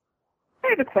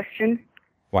have a question.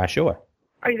 Why, sure.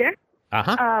 Are you there?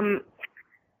 Uh-huh.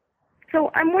 So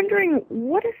I'm wondering,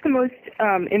 what is the most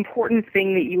important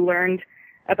thing that you learned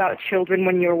about children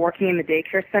when you were working in the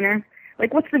daycare center?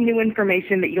 Like, what's the new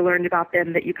information that you learned about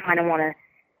them that you kind of want to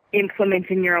implement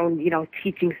in your own,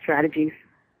 teaching strategies?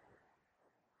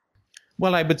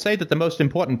 Well, I would say that the most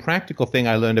important practical thing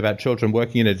I learned about children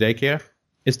working in a daycare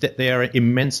is that they are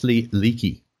immensely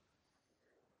leaky.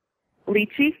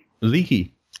 Leachy?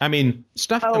 Leaky. I mean,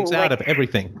 stuff comes out of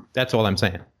everything. That's all I'm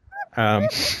saying.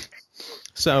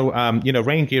 So,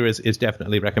 rain gear is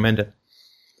definitely recommended.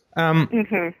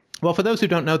 Well, for those who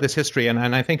don't know this history, and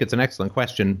I think it's an excellent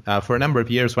question, for a number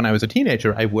of years when I was a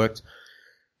teenager, I worked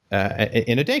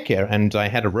in a daycare, and I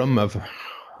had a room of,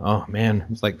 it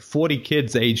was like 40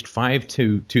 kids aged 5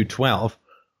 to 12.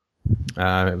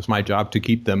 It was my job to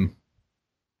keep them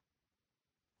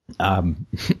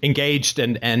engaged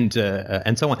and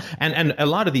so on. And a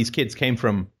lot of these kids came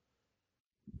from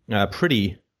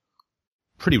pretty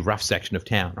rough section of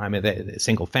town. I mean, they're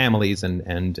single families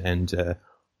and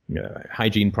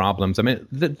hygiene problems. I mean,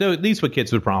 these were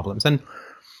kids with problems. And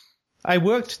I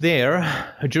worked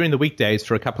there during the weekdays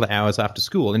for a couple of hours after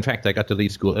school. In fact, I got to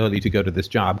leave school early to go to this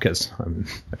job because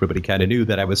everybody kind of knew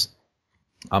that I was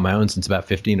on my own since about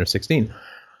 15 or 16.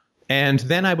 And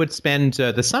then I would spend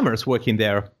the summers working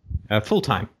there full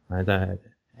time,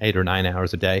 8 or 9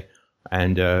 hours a day.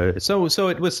 And so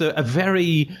it was a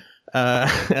very...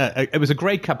 it was a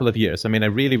great couple of years. I mean, I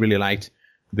really, really liked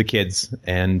the kids,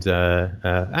 and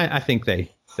I think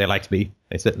they liked me.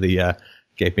 They certainly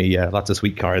gave me lots of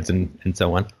sweet cards and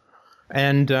so on.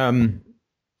 And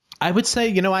I would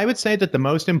say that the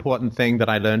most important thing that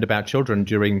I learned about children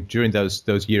during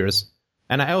those years,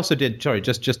 and I also did,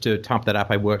 just to top that up,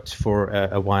 I worked for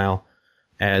a while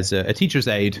as a teacher's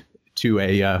aide to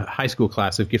a high school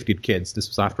class of gifted kids. This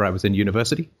was after I was in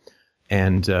university.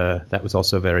 And that was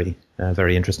also very,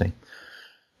 very interesting.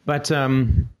 But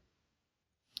the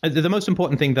most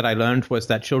important thing that I learned was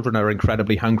that children are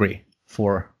incredibly hungry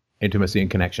for intimacy and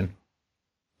connection.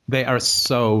 They are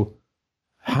so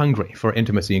hungry for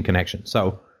intimacy and connection.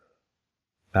 So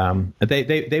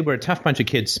they were a tough bunch of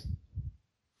kids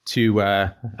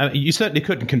to... you certainly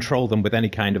couldn't control them with any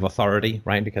kind of authority,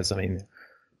 right? Because, I mean,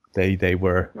 they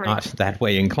were not that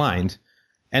way inclined.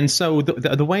 And so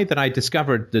the way that I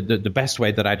discovered, the best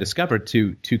way that I discovered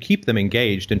to keep them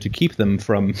engaged and to keep them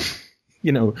from,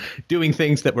 doing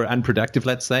things that were unproductive,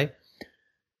 let's say,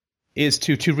 is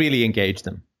to really engage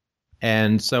them.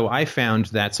 And so I found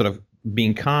that sort of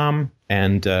being calm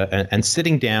and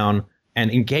sitting down and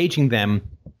engaging them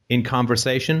in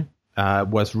conversation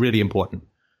was really important.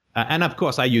 And of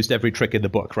course, I used every trick in the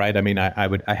book, right? I mean,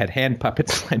 I had hand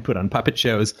puppets. I put on puppet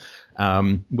shows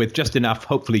with just enough,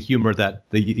 hopefully, humor that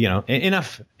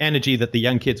enough energy that the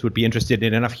young kids would be interested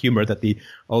in, enough humor that the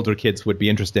older kids would be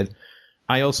interested.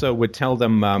 I also would tell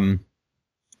them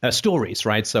stories,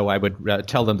 right? So I would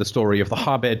tell them the story of The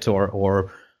Hobbit,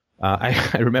 or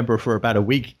I remember for about a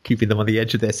week keeping them on the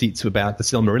edge of their seats about the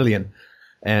Silmarillion.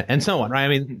 And so on, right? I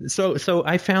mean, so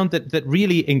I found that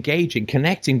really engaging,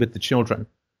 connecting with the children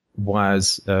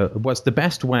was the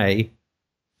best way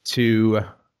to,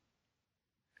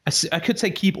 I could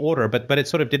say, keep order, but it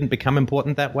sort of didn't become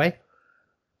important that way.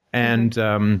 And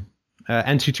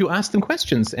to ask them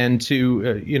questions and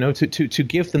to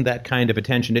give them that kind of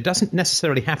attention. It doesn't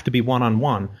necessarily have to be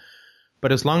one-on-one,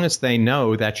 but as long as they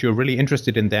know that you're really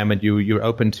interested in them and you're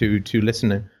open to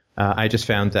listening. I just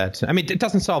found that, I mean, it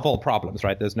doesn't solve all problems,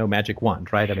 right? There's no magic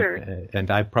wand, right? Sure. I mean, and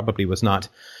I probably was not,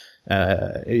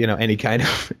 any kind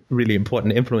of really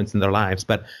important influence in their lives.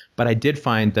 But I did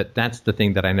find that that's the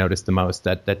thing that I noticed the most,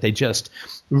 that they just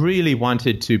really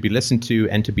wanted to be listened to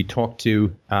and to be talked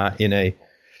to in a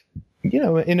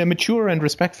mature and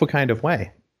respectful kind of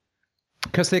way.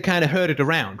 Because they kind of heard it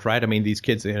around, right? I mean, these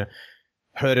kids,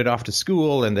 heard it after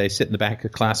school, and they sit in the back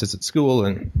of classes at school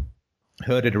and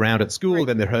heard it around at school,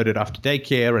 then they heard it after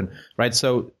daycare, and right.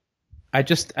 So I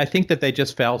think that they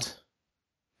just felt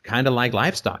kind of like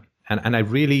livestock, and I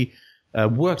really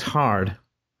worked hard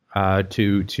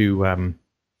to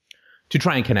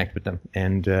try and connect with them,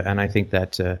 and I think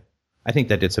that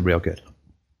did some real good.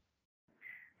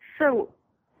 So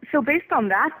based on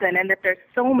that, then, and that there's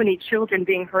so many children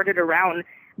being herded around,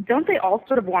 don't they all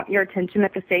sort of want your attention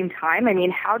at the same time? I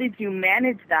mean, how did you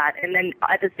manage that, and then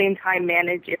at the same time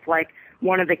manage if like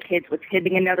one of the kids was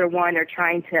hitting another one, or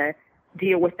trying to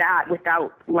deal with that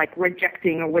without like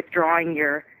rejecting or withdrawing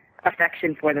your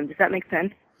affection for them? Does that make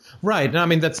sense? Right. I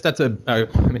mean,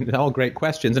 they're all great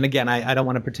questions. And again, I don't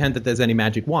want to pretend that there's any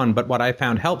magic wand, but what I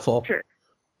found helpful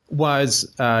was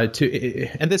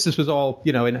and this was all,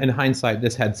 in hindsight,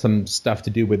 this had some stuff to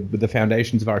do with the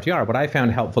foundations of RTR. What I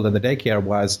found helpful in the daycare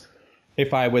was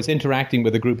if I was interacting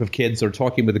with a group of kids or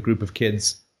talking with a group of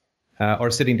kids or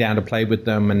sitting down to play with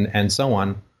them and so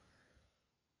on.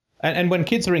 And when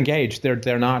kids are engaged,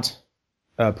 they're not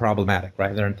problematic,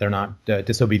 right? They're not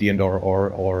disobedient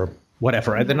or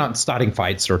whatever. They're not starting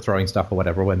fights or throwing stuff or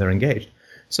whatever when they're engaged.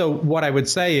 So what I would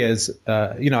say is,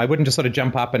 I wouldn't just sort of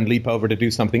jump up and leap over to do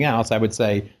something else. I would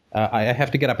say, I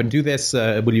have to get up and do this.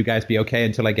 Will you guys be okay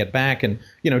until I get back? And,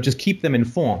 just keep them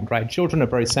informed, right? Children are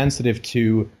very sensitive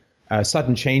to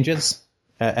sudden changes,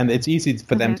 and it's easy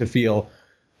for them to feel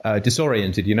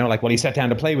disoriented, like, well, he sat down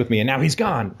to play with me and now he's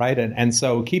gone, right? And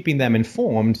so keeping them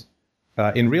informed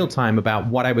in real time about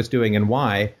what I was doing and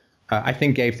why, I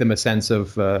think gave them a sense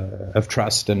of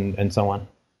trust and so on.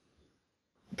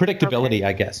 Predictability, okay.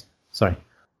 I guess. Sorry.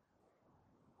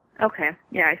 Okay.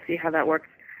 Yeah, I see how that works.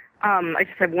 I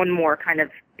just have one more kind of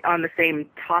on the same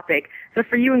topic. So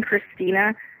for you and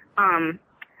Christina, I'm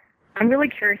really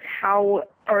curious how,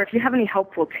 or if you have any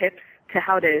helpful tips to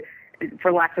how to,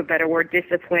 for lack of a better word,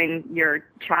 discipline your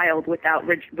child without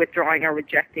withdrawing or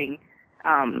rejecting,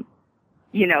 when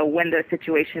the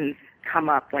situations come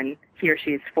up when he or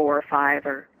she is 4 or 5,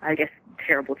 or I guess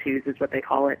terrible twos is what they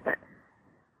call it, but.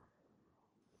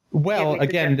 Well,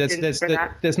 again,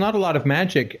 there's not a lot of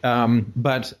magic,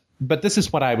 but this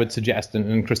is what I would suggest,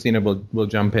 and Christina will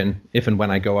jump in if and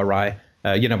when I go awry.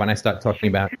 When I start talking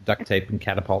about duct tape and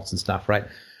catapults and stuff, right?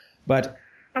 But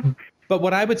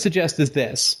what I would suggest is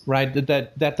this, right?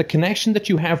 That the connection that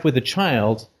you have with a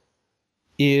child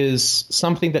is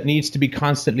something that needs to be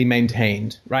constantly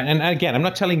maintained, right? And again, I'm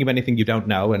not telling you anything you don't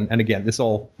know. And again, this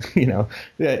all,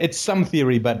 it's some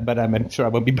theory, but I'm sure I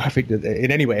won't be perfect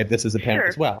in any way if this is a parent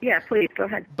as well. Yeah, please, go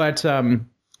ahead. But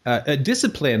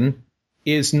discipline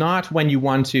is not when you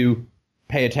want to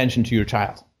pay attention to your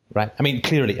child, right? I mean,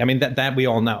 clearly, that we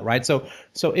all know, right? So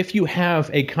if you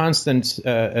have a constant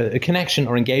a connection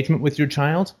or engagement with your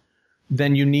child,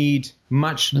 then you need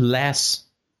much less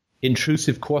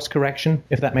intrusive course correction,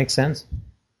 if that makes sense.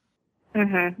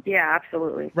 Mm-hmm. Yeah,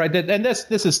 absolutely. Right, and this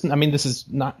is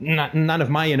not none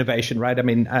of my innovation, right?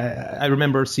 I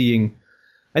remember seeing,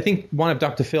 I think one of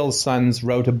Dr. Phil's sons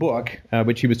wrote a book,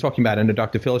 which he was talking about in a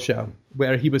Dr. Phil show,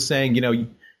 where he was saying,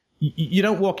 you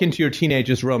don't walk into your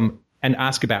teenager's room and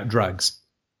ask about drugs,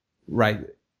 right?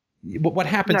 What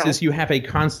happens is you have a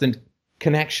constant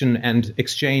connection and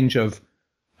exchange of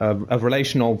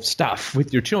relational stuff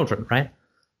with your children, right?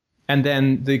 And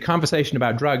then the conversation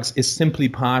about drugs is simply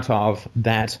part of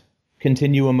that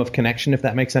continuum of connection, if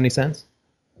that makes any sense.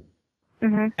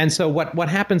 Mm-hmm. And so what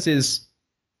happens is,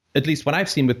 at least what I've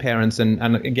seen with parents,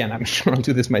 and again, I'm sure I'll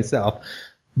do this myself,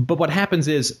 but what happens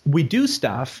is we do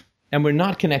stuff and we're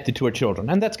not connected to our children.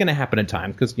 And that's going to happen at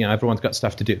times because, everyone's got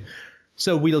stuff to do.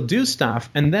 So we'll do stuff.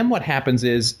 And then what happens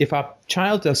is if our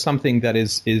child does something that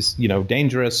is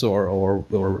dangerous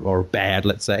or bad,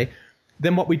 let's say,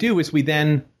 then what we do is we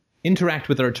then interact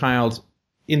with our child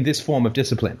in this form of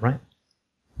discipline, right?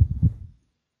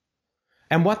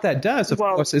 And what that does, of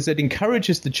course, is it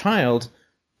encourages the child,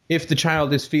 if the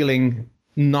child is feeling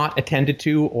not attended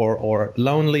to or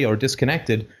lonely or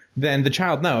disconnected, then the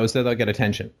child knows that they'll get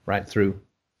attention, right, through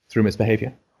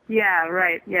misbehavior. Yeah,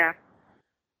 right, yeah.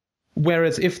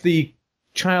 Whereas if the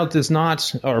child does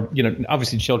not, or,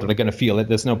 obviously children are going to feel it.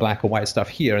 There's no black or white stuff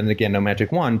here. And again, no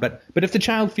magic wand. But if the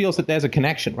child feels that there's a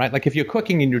connection, right? Like if you're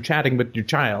cooking and you're chatting with your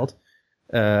child,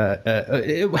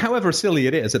 however silly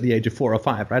it is at the age of 4 or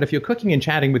 5, right? If you're cooking and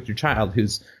chatting with your child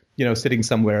who's, sitting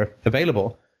somewhere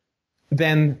available,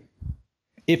 then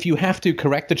if you have to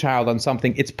correct the child on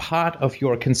something, it's part of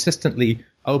your consistently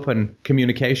open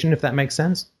communication, if that makes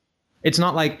sense. It's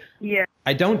not like,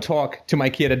 I don't talk to my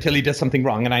kid until he does something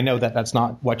wrong. And I know that that's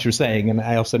not what you're saying. And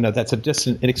I also know that's just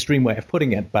an extreme way of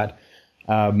putting it. But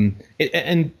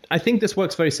and I think this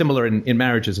works very similar in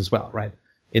marriages as well, right?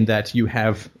 In that you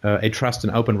have a trust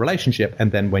and open relationship.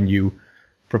 And then when you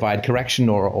provide correction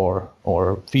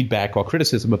or feedback or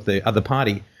criticism of the other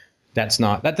party, that's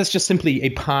just simply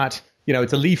a part,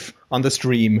 it's a leaf on the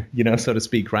stream, so to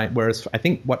speak, right? Whereas I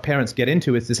think what parents get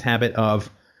into is this habit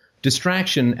of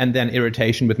distraction and then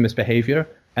irritation with misbehavior.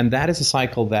 And that is a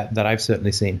cycle that I've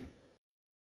certainly seen.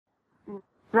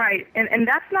 Right. And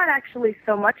that's not actually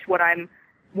so much what I'm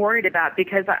worried about,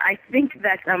 because I think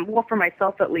that, for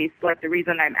myself at least, like the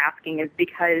reason I'm asking is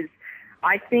because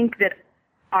I think that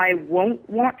I won't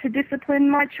want to discipline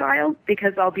my child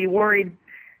because I'll be worried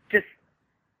just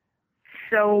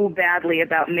so badly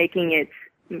about making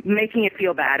it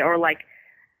feel bad, or like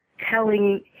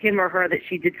telling him or her that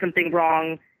she did something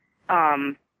wrong,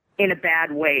 in a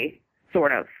bad way,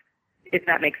 sort of, if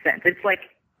that makes sense. It's like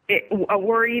a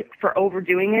worry for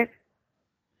overdoing it.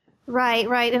 Right.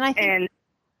 And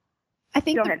I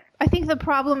think the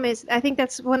problem is, I think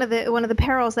that's one of the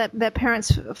perils that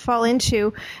parents fall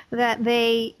into, that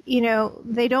they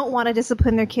don't want to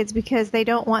discipline their kids because they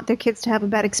don't want their kids to have a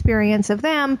bad experience of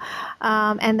them.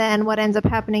 And then what ends up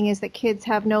happening is that kids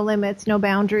have no limits, no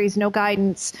boundaries, no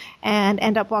guidance, and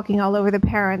end up walking all over the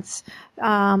parents.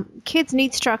 Kids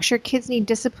need structure. Kids need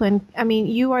discipline. I mean,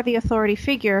 you are the authority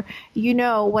figure. You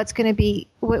know what's going to be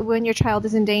when your child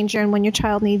is in danger and when your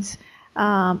child needs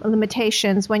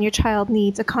limitations, when your child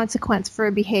needs a consequence for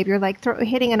a behavior, like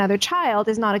hitting another child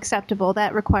is not acceptable.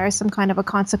 That requires some kind of a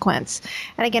consequence.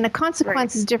 And again, a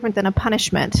consequence is different than a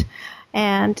punishment.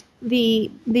 And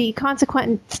the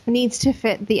consequence needs to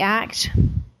fit the act.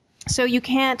 So you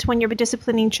can't, when you're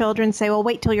disciplining children, say, well,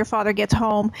 wait till your father gets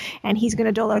home and he's going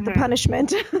to dole out the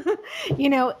punishment.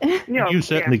 No, you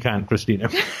certainly can't, Christina.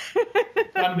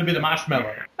 I'm going to be the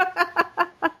marshmallow.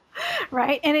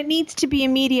 Right. And it needs to be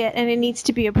immediate and it needs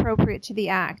to be appropriate to the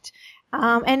act.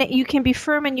 And you can be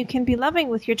firm and you can be loving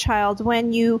with your child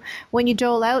when you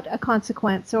dole out a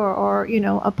consequence or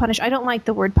a punish. I don't like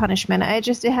the word punishment.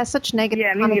 It has such negative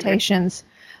connotations.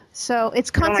 So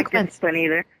it's consequence. I don't like discipline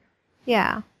either.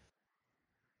 Yeah.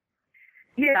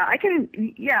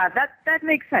 Yeah, that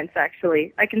makes sense,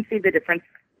 actually. I can see the difference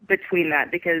between that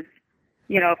because,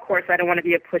 of course, I don't want to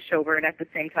be a pushover, and at the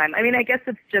same time, I mean, I guess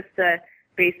it's just a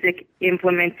basic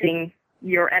implementing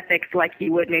your ethics like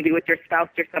you would maybe with your spouse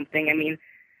or something. I mean,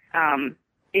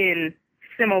 in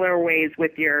similar ways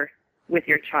with your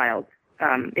child.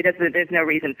 There's no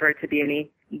reason for it to be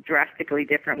any drastically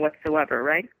different whatsoever,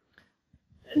 right?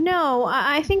 No,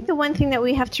 I think the one thing that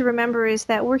we have to remember is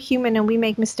that we're human and we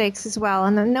make mistakes as well,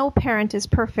 and no parent is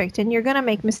perfect, and you're going to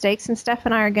make mistakes, and Steph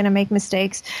and I are going to make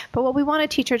mistakes. But what we want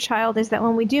to teach our child is that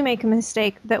when we do make a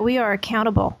mistake, that we are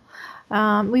accountable.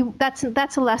 That's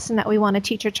a lesson that we want to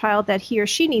teach our child, that he or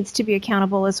she needs to be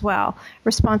accountable as well.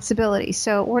 Responsibility.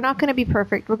 So we're not going to be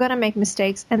perfect. We're going to make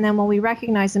mistakes, and then when we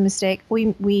recognize a mistake,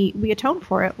 we atone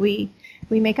for it. We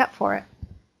make up for it.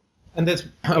 And there's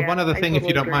one other thing, if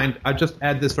you don't mind, I'll just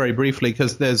add this very briefly,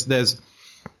 because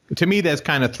to me, there's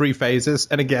kind of three phases.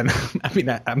 And again, I mean,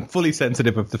 I'm fully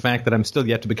sensitive of the fact that I'm still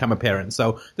yet to become a parent.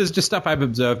 So there's just stuff I've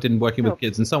observed in working with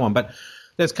kids and so on. But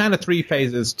there's kind of three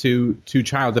phases to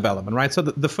child development, right? So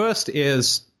the first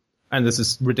is, and this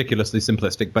is ridiculously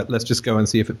simplistic, but let's just go and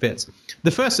see if it fits.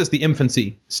 The first is the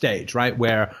infancy stage, right,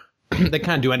 where they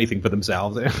can't do anything for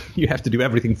themselves. You have to do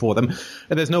everything for them.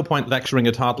 And there's no point lecturing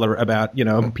a toddler about,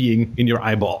 peeing in your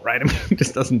eyeball, right? I mean, it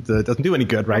just doesn't do any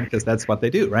good, right? Because that's what they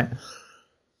do, right?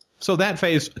 So that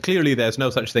phase, clearly there's no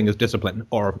such thing as discipline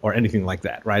or anything like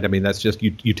that, right? I mean, that's just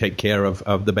you take care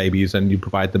of the babies and you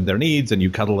provide them their needs and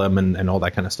you cuddle them and all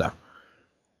that kind of stuff.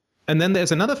 And then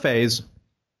there's another phase,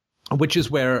 which is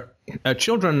where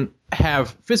children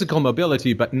have physical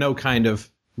mobility but no kind of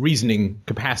reasoning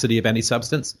capacity of any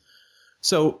substance.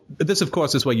 So this, of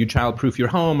course, is where you childproof your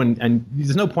home, and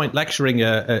there's no point lecturing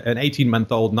an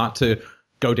 18-month-old not to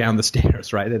go down the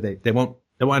stairs, right? They won't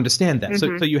understand that.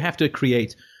 Mm-hmm. So you have to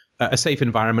create a safe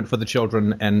environment for the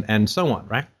children and so on,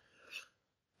 right?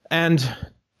 And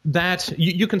that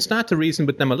you can start to reason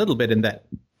with them a little bit in that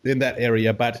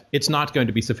area, but it's not going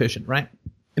to be sufficient, right?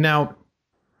 Now,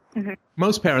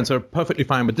 most parents are perfectly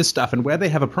fine with this stuff, and where they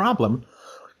have a problem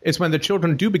is when the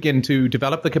children do begin to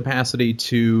develop the capacity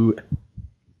to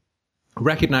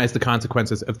recognize the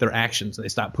consequences of their actions. They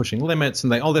start pushing limits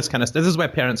and all this kind of stuff. This is where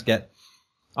parents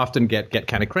often get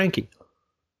kind of cranky.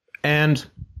 And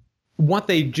what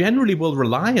they generally will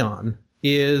rely on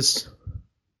is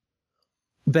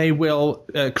they will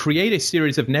create a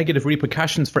series of negative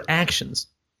repercussions for actions,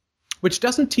 which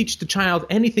doesn't teach the child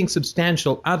anything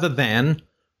substantial other than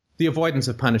the avoidance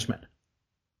of punishment.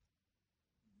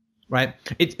 Right?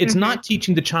 It's not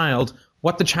teaching the child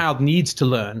what the child needs to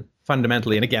learn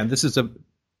fundamentally. And again,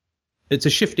 it's a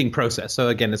shifting process. So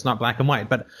again, it's not black and white,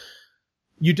 but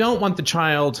you don't want the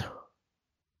child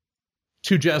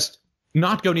to just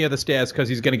not go near the stairs because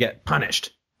he's going to get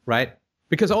punished, right?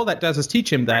 Because all that does is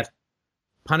teach him that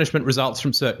punishment results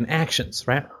from certain actions,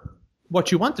 right?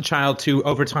 What you want the child to,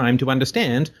 over time, to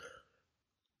understand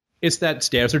is that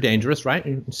stairs are dangerous, right?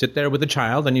 You sit there with a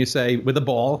child and you say, with a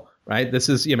ball, right?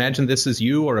 Imagine this is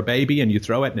you or a baby and you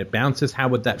throw it and it bounces. How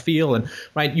would that feel? And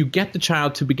right, you get the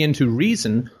child to begin to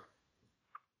reason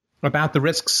about the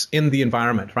risks in the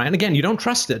environment, right? And again, you don't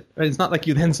trust it. It's not like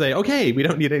you then say, okay, we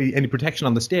don't need any protection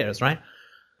on the stairs, right?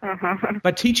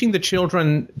 But teaching the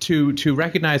children to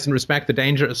recognize and respect the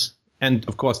dangers and,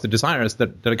 of course, the desires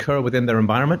that occur within their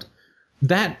environment,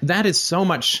 that is so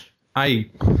much, I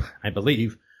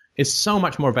believe, is so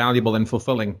much more valuable and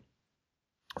fulfilling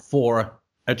for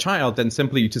a child than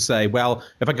simply to say, well,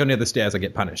 if I go near the stairs, I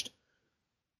get punished.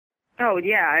 Oh,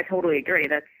 yeah, I totally agree.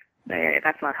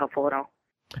 That's not helpful at all.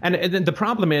 And the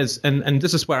problem is, and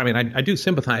this is where, I do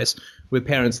sympathize with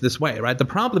parents this way, right? The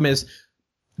problem is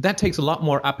that takes a lot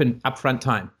more upfront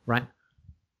time, right?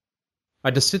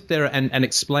 To sit there and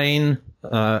explain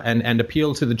and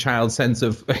appeal to the child's sense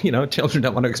of, children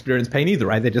don't want to experience pain either,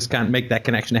 right? They just can't make that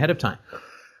connection ahead of time.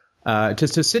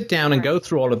 Just to sit down and go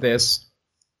through all of this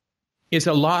is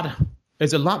a lot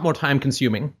more time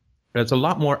consuming. It's a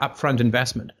lot more upfront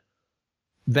investment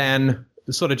than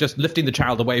sort of just lifting the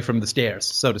child away from the stairs,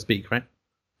 so to speak, right?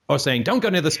 Or saying, don't go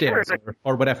near the stairs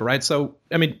or whatever, right? So,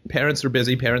 parents are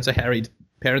busy, parents are harried,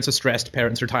 parents are stressed,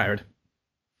 parents are tired.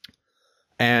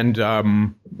 And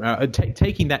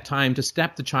taking that time to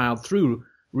step the child through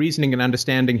reasoning and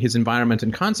understanding his environment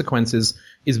and consequences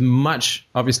is much,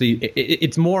 obviously,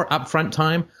 it's more upfront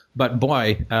time. But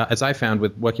boy, as I found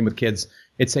with working with kids,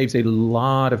 it saves a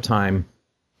lot of time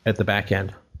at the back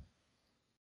end.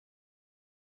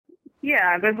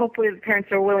 Yeah, but hopefully the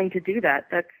parents are willing to do that.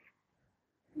 That's,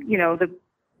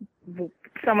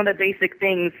 some of the basic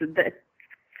things that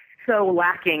so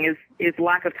lacking is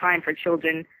lack of time for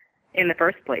children in the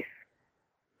first place,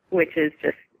 which is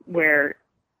just where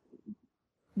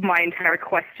my entire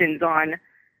questions on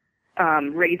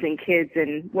raising kids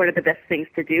and what are the best things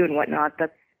to do and whatnot.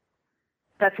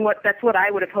 That's what I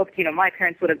would have hoped, my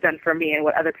parents would have done for me and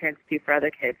what other parents do for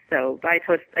other kids. So I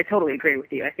totally agree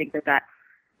with you. I think that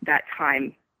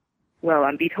time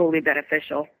will be totally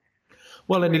beneficial.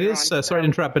 Well, and it is, sorry to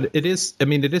interrupt, but it is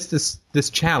this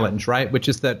challenge, right? Which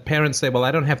is that parents say, well,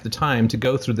 I don't have the time to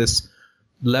go through this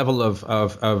level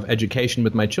of education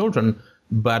with my children.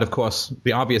 But of course,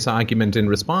 the obvious argument in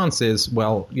response is,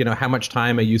 well, how much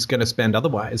time are you going to spend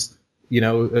otherwise?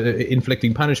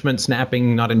 Inflicting punishment,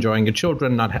 snapping, not enjoying your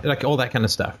children, not like all that kind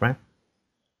of stuff, right?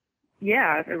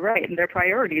 Yeah, right. And their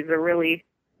priorities are really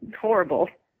horrible.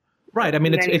 Right.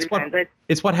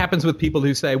 It's what happens with people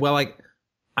who say, well,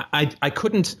 I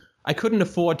couldn't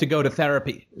afford to go to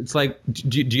therapy. It's like,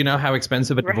 do you know how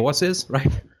expensive a divorce is?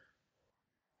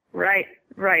 Right.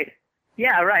 Right.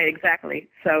 Yeah, right. Exactly.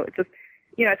 So it's just,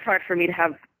 it's hard for me to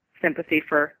have sympathy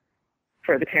for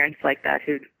the parents like that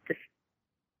who just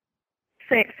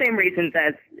same reasons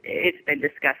as it's been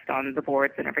discussed on the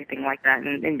boards and everything like that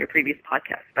in your previous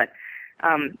podcast. But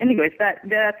anyways,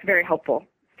 that's very helpful.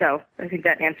 So I think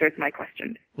that answers my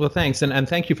question. Well, thanks, and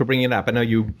thank you for bringing it up. I know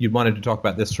you wanted to talk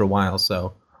about this for a while,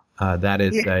 so that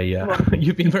is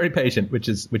you've been very patient, which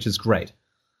is great.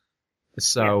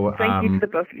 So thank you to the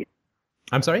both of you.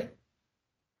 I'm sorry?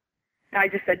 I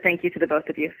just said thank you to the both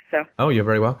of you. So. Oh, you're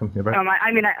very welcome.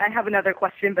 I have another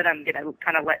question, but I'm gonna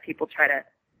kind of let people try to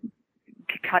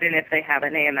cut in if they have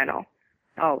any, and then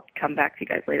I'll come back to you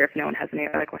guys later if no one has any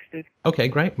other questions. Okay,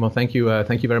 great. Well, thank you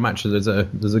very much. There's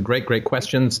a great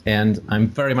questions, and I'm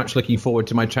very much looking forward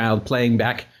to my child playing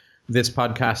back this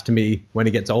podcast to me when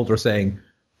he gets older, saying,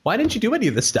 "Why didn't you do any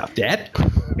of this stuff, Dad?"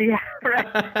 Yeah, right.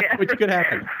 Yeah. Which could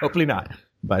happen. Hopefully not.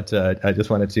 But I just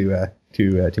wanted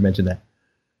to mention that.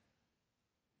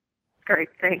 Great.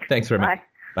 Thanks. Thanks very much.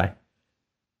 Bye.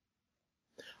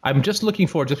 I'm just looking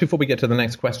for, just before we get to the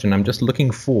next question, I'm just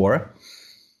looking for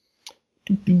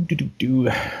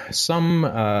some,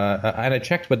 and I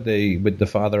checked with the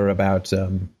father about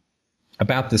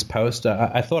this post.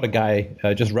 I thought a guy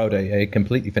just wrote a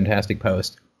completely fantastic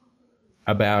post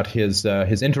about his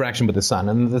interaction with his son,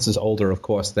 and this is older, of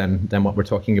course, than what we're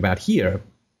talking about here,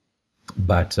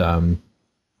 but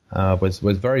was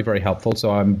very, very helpful.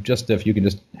 So I'm just, if you can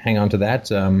just hang on to that,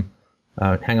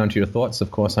 hang on to your thoughts.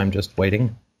 Of course, I'm just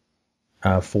waiting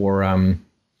for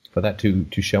that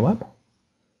to show up.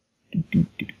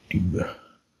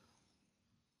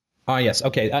 Yes,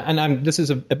 okay, and this is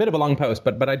a bit of a long post,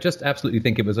 but I just absolutely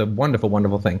think it was a wonderful,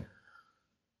 wonderful thing.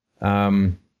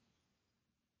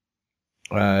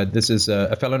 This is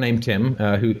a fellow named Tim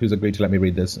who's agreed to let me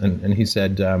read this, and he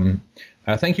said,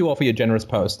 "Thank you all for your generous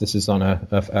post." This is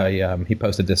on he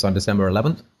posted this on December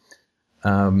 11th.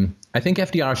 I think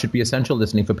FDR should be essential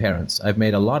listening for parents. I've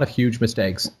made a lot of huge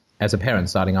mistakes as a parent,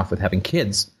 starting off with having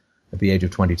kids at the age of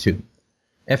 22.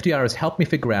 FDR has helped me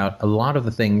figure out a lot of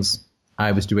the things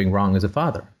I was doing wrong as a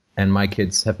father, and my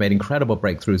kids have made incredible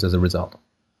breakthroughs as a result.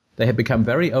 They have become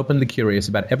very openly curious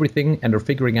about everything and are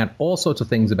figuring out all sorts of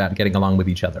things about getting along with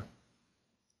each other.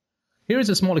 Here is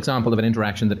a small example of an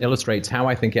interaction that illustrates how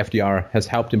I think FDR has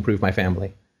helped improve my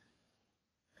family.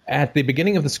 At the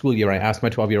beginning of the school year, I asked my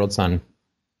 12-year-old son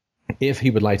if he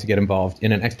would like to get involved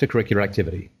in an extracurricular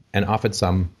activity. and offered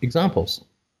some examples.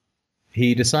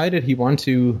 He decided he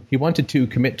wanted to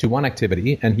commit to one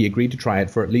activity, and he agreed to try it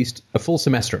for at least a full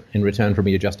semester in return for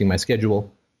me adjusting my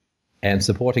schedule and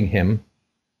supporting him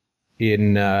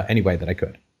in any way that I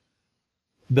could.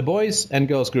 The boys and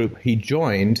girls group he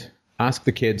joined asked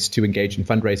the kids to engage in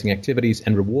fundraising activities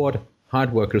and reward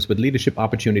hard workers with leadership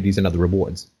opportunities and other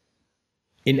rewards.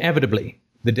 Inevitably,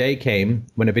 the day came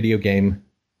when video game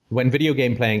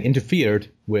playing interfered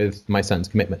with my son's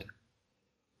commitment.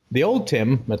 The old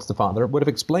Tim, that's the father, would have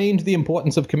explained the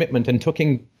importance of commitment and took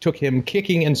him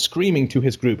kicking and screaming to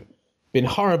his group, been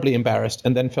horribly embarrassed,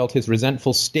 and then felt his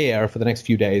resentful stare for the next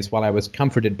few days while I was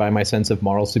comforted by my sense of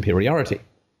moral superiority.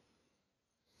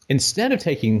 Instead of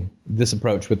taking this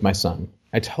approach with my son,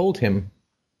 I told him,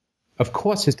 of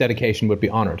course his dedication would be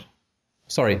honored.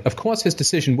 Of course his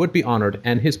decision would be honored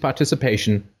and his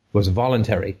participation was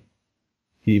voluntary.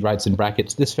 He writes in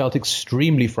brackets, this felt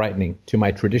extremely frightening to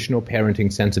my traditional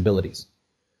parenting sensibilities.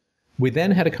 We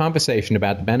then had a conversation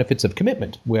about the benefits of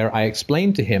commitment, where I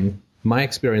explained to him my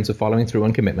experience of following through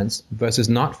on commitments versus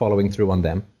not following through on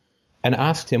them, and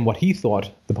asked him what he thought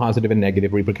the positive and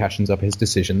negative repercussions of his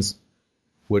decisions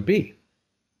would be.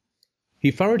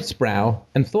 He furrowed his brow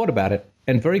and thought about it,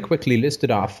 and very quickly listed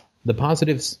off the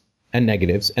positives and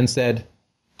negatives and said,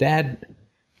 Dad,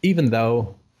 even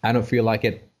though I don't feel like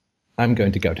it, I'm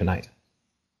going to go tonight.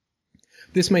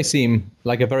 This may seem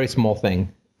like a very small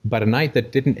thing, but a night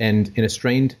that didn't end in a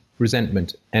strained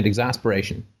resentment and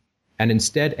exasperation, and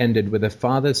instead ended with a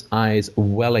father's eyes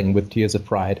welling with tears of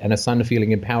pride and a son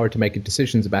feeling empowered to make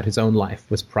decisions about his own life,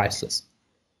 was priceless.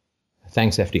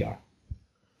 Thanks, FDR.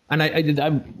 And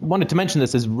I wanted to mention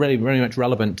this as really very much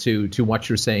relevant to what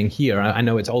you're saying here. I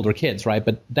know it's older kids, right?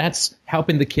 But that's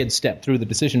helping the kids step through the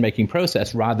decision-making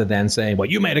process rather than saying, well,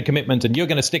 you made a commitment and you're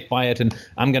going to stick by it and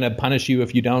I'm going to punish you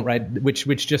if you don't, right?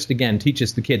 Which just, again,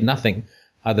 teaches the kid nothing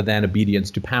other than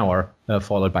obedience to power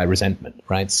followed by resentment,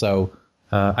 right? So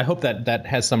I hope that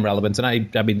has some relevance. And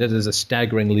I mean, this is a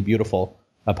staggeringly beautiful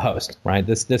post, right?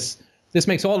 This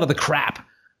makes all of the crap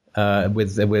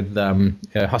with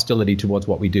hostility towards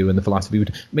what we do and the philosophy.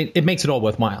 I mean, it makes it all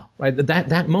worthwhile, right?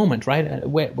 That moment, right,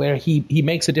 where he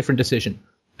makes a different decision,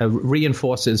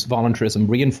 reinforces voluntarism,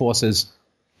 reinforces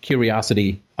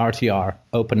curiosity, RTR,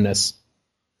 openness,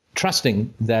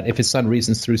 trusting that if his son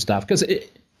reasons through stuff, because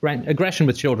right, aggression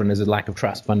with children is a lack of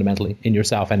trust fundamentally in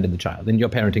yourself and in the child, in your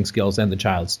parenting skills and the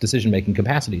child's decision-making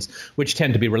capacities, which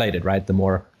tend to be related, right? The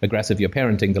more aggressive you're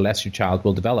parenting, the less your child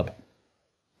will develop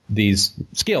these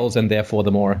skills, and therefore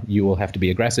the more you will have to be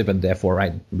aggressive, and therefore,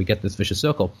 right, we get this vicious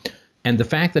circle. And the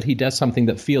fact that he does something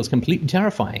that feels completely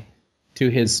terrifying to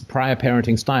his prior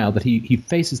parenting style, that he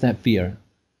faces that fear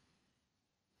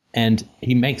and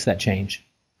he makes that change,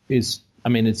 is, I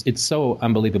mean, it's so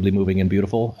unbelievably moving and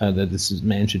beautiful that this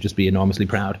man should just be enormously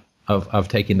proud of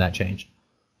taking that change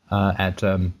at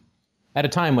a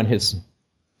time when his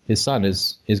son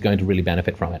is going to really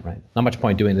benefit from it, right? Not much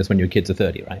point doing this when your kids are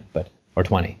 30, right? Or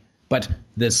 20. But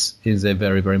this is a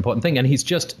very, very important thing. And he's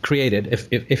just created,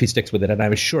 if he sticks with it, and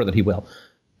I'm sure that he will,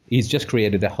 he's just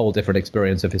created a whole different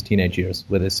experience of his teenage years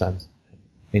with his sons.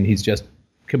 And he's just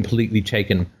completely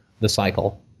taken the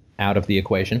cycle out of the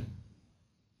equation.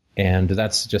 And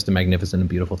that's just a magnificent and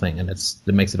beautiful thing. And it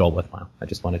makes it all worthwhile. I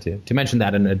just wanted to mention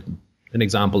that in an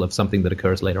example of something that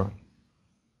occurs later on.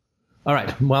 All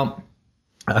right. Well,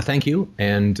 thank you.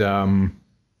 And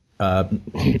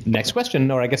next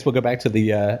question, or I guess we'll go back to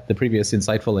the previous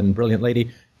insightful and brilliant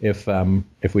lady if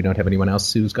we don't have anyone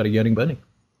else who's got a yearning burning.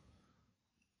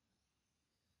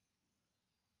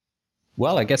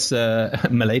 Well, I guess,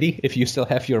 milady, if you still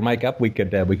have your mic up, we could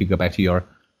go back to your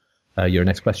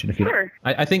next question if you Sure.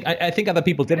 like. I think other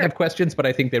people did have questions, but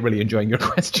I think they're really enjoying your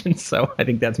questions, so I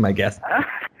think that's my guess.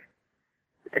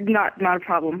 Not a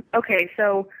problem. Okay,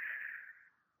 so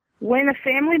when a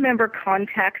family member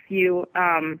contacts you,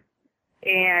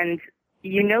 and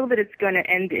you know that it's going to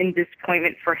end in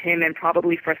disappointment for him and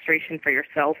probably frustration for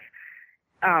yourself.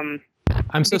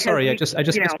 I'm so sorry. I just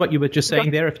missed what you were just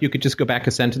saying there. If you could just go back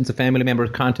a sentence. A family member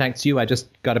contacts you. I just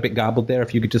got a bit gobbled there.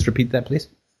 If you could just repeat that, please.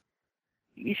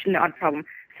 You should, not a problem.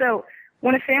 So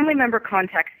when a family member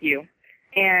contacts you,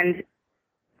 and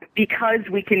because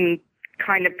we can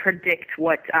kind of predict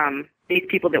what these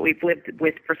people that we've lived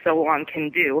with for so long can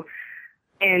do,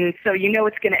 and so you know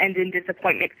it's going to end in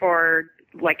disappointment for,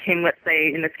 like him, let's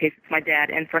say, in this case it's my dad,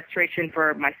 and frustration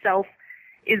for myself,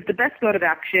 is the best mode of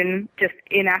action just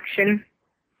inaction?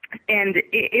 And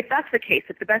if that's the case,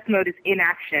 if the best mode is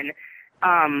inaction,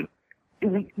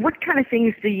 what kind of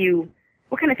things do you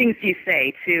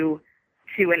say to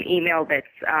an email that's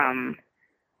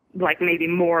like maybe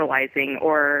moralizing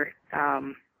or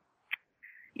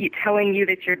telling you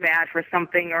that you're bad for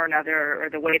something or another, or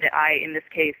the way that in this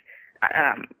case,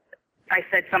 I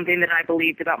said something that I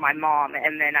believed about my mom,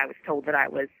 and then I was told that I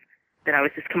was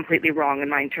just completely wrong in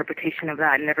my interpretation of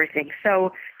that and everything.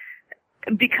 So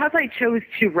because I chose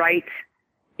to write,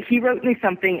 he wrote me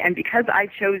something, and because I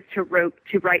chose to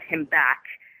write him back,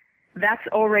 that's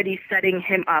already setting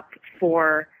him up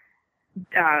for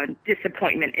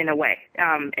disappointment in a way,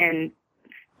 and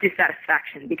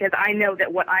dissatisfaction, because I know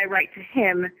that what I write to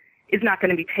him is not going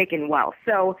to be taken well.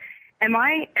 So am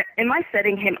I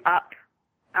setting him up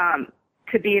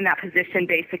to be in that position,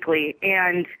 basically?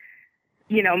 And,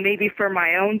 maybe for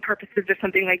my own purposes or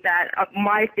something like that,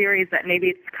 my theory is that maybe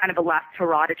it's kind of a last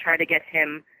hurrah to try to get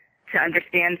him to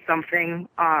understand something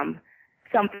on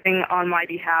my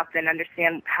behalf and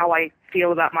understand how I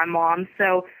feel about my mom.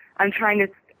 So I'm trying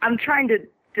to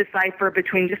decipher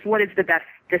between just what is the best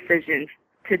decision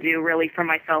to do really for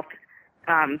myself,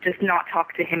 just not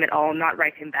talk to him at all, not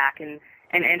write him back, and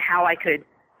how I could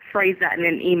phrase that in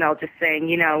an email, just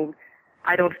saying,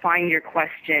 I don't find your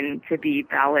question to be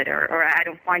valid, or I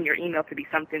don't find your email to be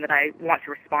something that I want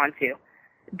to respond to.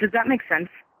 Does that make sense?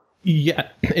 Yeah,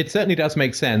 it certainly does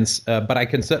make sense, but I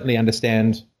can certainly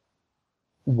understand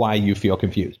why you feel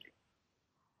confused.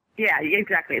 Yeah,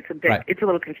 exactly. It's a bit, right. It's a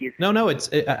little confusing. No,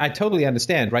 I totally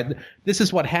understand, right? This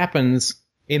is what happens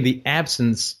in the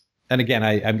absence, and again,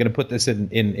 I'm going to put this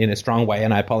in a strong way,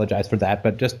 and I apologize for that,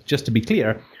 but just to be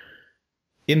clear,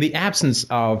 in the absence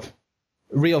of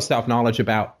real self-knowledge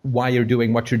about why you're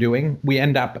doing what you're doing, we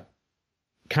end up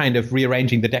kind of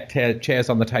rearranging the deck chairs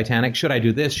on the Titanic. Should I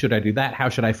do this? Should I do that? How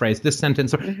should I phrase this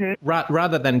sentence? Mm-hmm.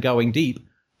 Rather than going deep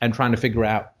and trying to figure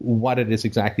out what it is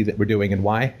exactly that we're doing and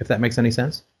why, if that makes any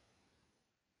sense.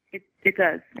 It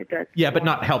does. Yeah, but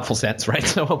not helpful sense, right?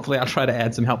 So hopefully I'll try to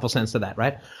add some helpful sense to that,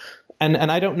 right? And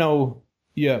I don't know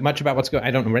much about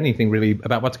I don't know anything really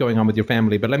about what's going on with your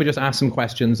family, but let me just ask some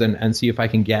questions and see if I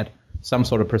can get some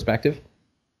sort of perspective.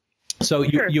 So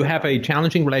you have a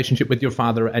challenging relationship with your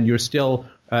father, and you're still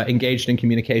engaged in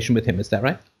communication with him. Is that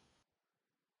right?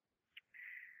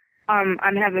 I'm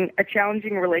having a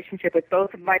challenging relationship with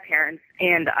both of my parents,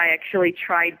 and I actually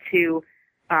tried to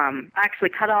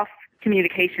cut off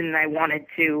communication I wanted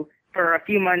to for a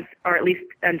few months, or at least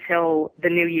until the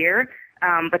new year.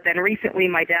 But then recently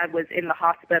my dad was in the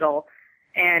hospital,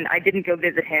 and I didn't go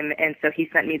visit him, and so he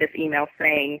sent me this email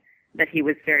saying that he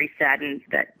was very saddened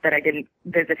that I didn't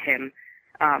visit him.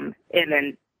 And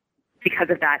then because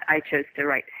of that, I chose to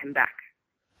write him back.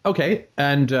 Okay.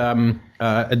 And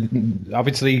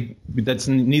obviously that's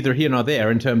neither here nor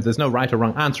there in terms, there's no right or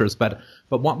wrong answers, but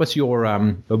what was your,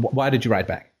 why did you write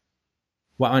back?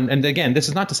 Well, and again, this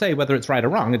is not to say whether it's right or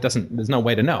wrong. There's no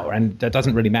way to know, and it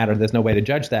doesn't really matter. There's no way to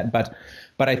judge that. But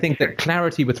I think that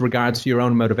clarity with regards to your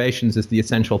own motivations is the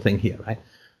essential thing here, right?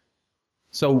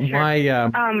 So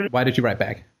why did you write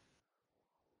back?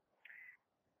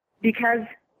 Because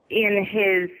in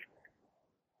his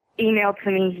email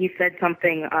to me, he said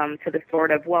something to the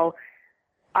sort of, well,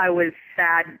 I was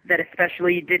sad that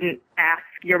especially you didn't ask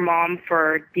your mom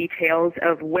for details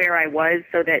of where I was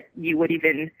so that you would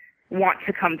even want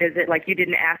to come visit. Like, you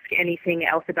didn't ask anything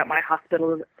else about my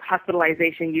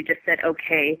hospitalization. You just said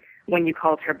okay when you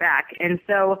called her back. And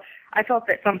so I felt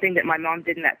that something that my mom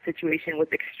did in that situation was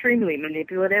extremely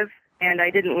manipulative, and I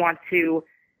didn't want to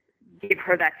give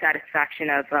her that satisfaction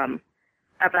of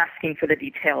asking for the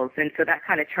details. And so that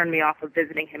kind of turned me off of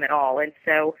visiting him at all. And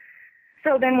so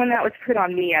then when that was put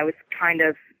on me, I was kind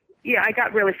of, I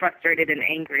got really frustrated and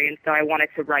angry. And so I wanted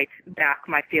to write back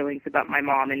my feelings about my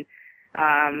mom and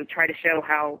try to show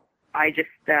how I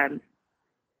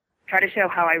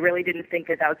really didn't think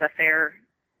that was a fair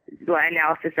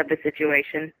analysis of the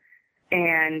situation.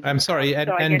 And I'm sorry,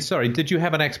 sorry, did you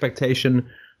have an expectation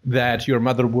that your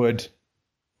mother would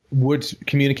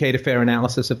communicate a fair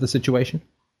analysis of the situation?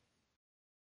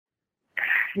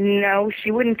 No,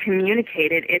 she wouldn't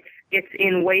communicate it. It's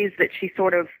in ways that she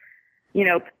sort of,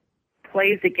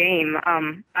 plays a game.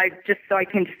 I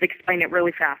can explain it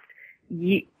really fast.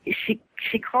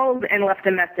 She called and left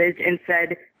a message and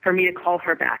said for me to call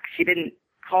her back. She didn't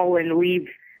call and leave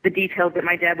the details that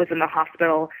my dad was in the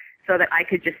hospital so that I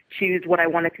could just choose what I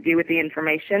wanted to do with the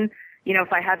information.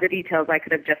 If I had the details, I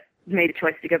could have just made a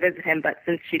choice to go visit him. But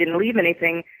since she didn't leave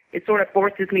anything, it sort of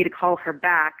forces me to call her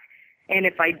back. And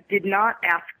if I did not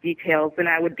ask details, then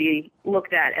I would be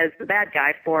looked at as the bad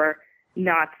guy for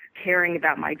not caring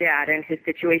about my dad and his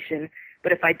situation.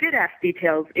 But if I did ask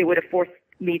details, it would have forced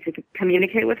me to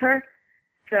communicate with her.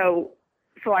 So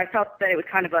I felt that it was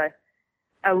kind of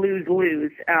a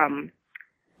lose-lose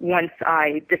once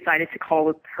I decided to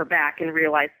call her back and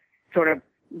realize sort of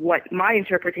what my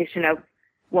interpretation of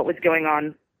what was going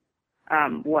on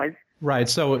was. Right.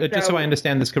 So just so I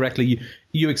understand this correctly,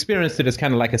 you experienced it as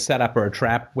kind of like a setup or a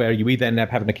trap where you either end up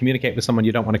having to communicate with someone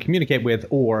you don't want to communicate with,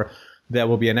 or there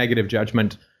will be a negative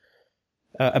judgment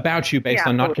about you based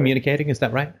on not communicating. Is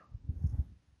that right?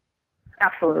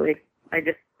 Absolutely.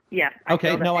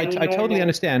 Okay. No, I totally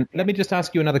understand. Let me just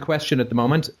ask you another question at the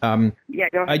moment. Go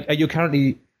ahead. Are you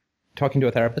currently talking to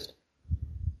a therapist?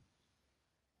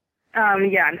 I'm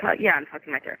talking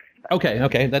to my therapist.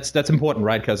 Okay, that's important,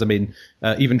 right? Because I mean,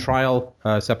 even trial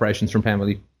separations from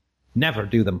family, never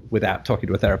do them without talking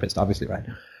to a therapist, obviously, right?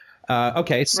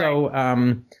 Okay, so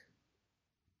right.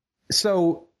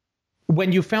 So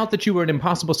when you felt that you were in an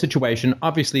impossible situation,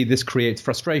 obviously this creates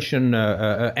frustration,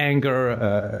 anger,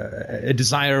 a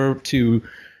desire to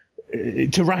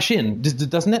rush in,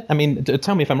 doesn't it? I mean,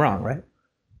 tell me if I'm wrong, right?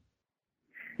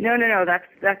 No,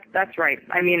 that's right.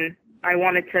 I mean, I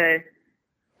wanted to.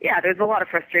 Yeah, there's a lot of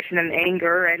frustration and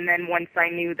anger, and then once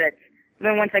I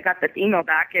got this email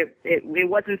back, it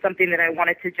wasn't something that I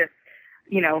wanted to just,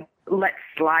 let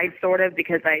slide, sort of,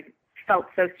 because I felt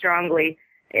so strongly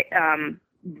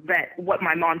that what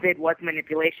my mom did was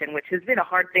manipulation, which has been a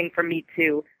hard thing for me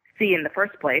to see in the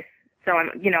first place. So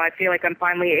I feel like I'm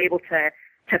finally able to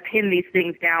pin these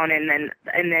things down, and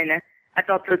then I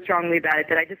felt so strongly about it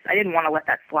that I didn't want to let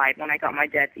that slide when I got my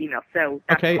dad's email. So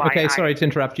that's okay. Sorry to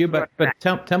interrupt you, but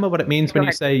tell me what it means when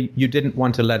you say you didn't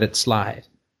want to let it slide.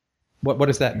 What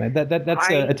does that mean? That's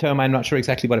a term I'm not sure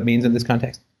exactly what it means in this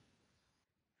context.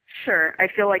 Sure, I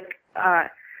feel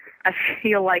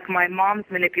like my mom's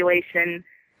manipulation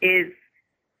is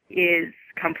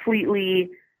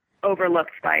completely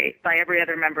overlooked by every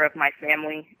other member of my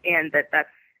family, and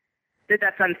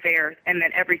that's unfair, and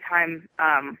that every time.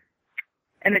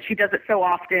 And that she does it so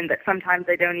often that sometimes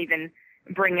I don't even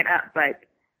bring it up. But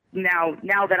now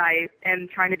that I am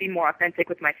trying to be more authentic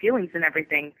with my feelings and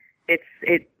everything,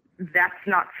 that's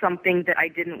not something that I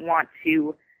didn't want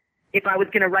to. If I was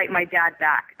going to write my dad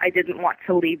back, I didn't want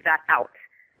to leave that out.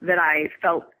 That I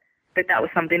felt that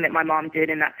was something that my mom did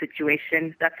in that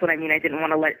situation. That's what I mean. I didn't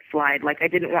want to let it slide. Like, I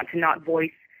didn't want to not voice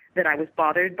that I was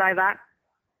bothered by that.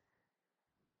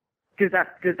 Does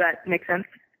that make sense?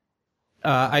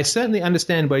 I certainly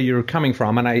understand where you're coming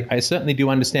from, and I certainly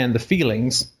do understand the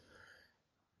feelings.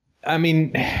 I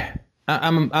mean,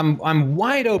 I'm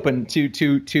wide open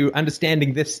to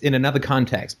understanding this in another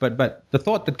context, but the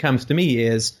thought that comes to me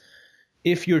is,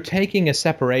 if you're taking a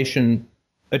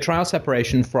trial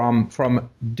separation from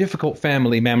difficult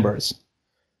family members,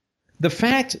 the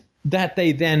fact that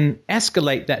they then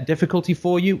escalate that difficulty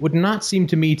for you would not seem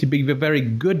to me to be a very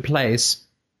good place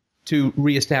to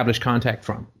reestablish contact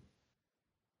from.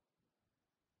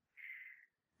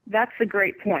 That's a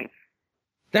great point.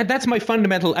 That's my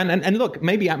fundamental, and look,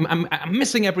 maybe I'm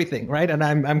missing everything, right? And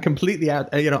I'm completely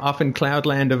out, off in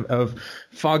cloudland of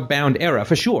fog-bound era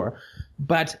for sure.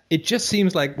 But it just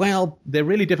seems like, well, they're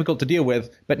really difficult to deal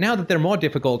with. But now that they're more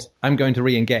difficult, I'm going to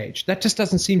re-engage. That just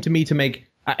doesn't seem to me to make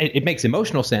it makes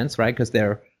emotional sense, right? Because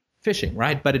they're fishing,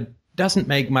 right? But it doesn't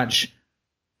make much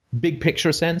big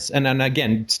picture sense. And then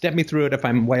again, step me through it if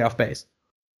I'm way off base.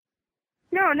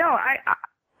 No,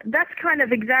 that's kind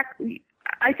of exactly.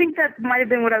 I think that might have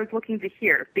been what I was looking to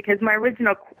hear, because my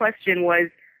original question was,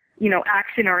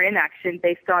 action or inaction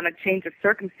based on a change of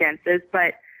circumstances.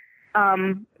 But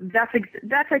that's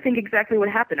I think exactly what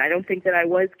happened. I don't think that I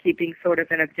was keeping sort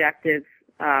of an objective,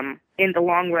 in the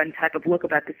long run type of look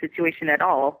about the situation at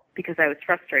all, because I was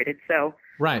frustrated. So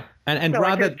right, and so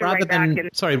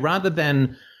rather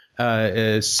than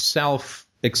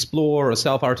self-explore or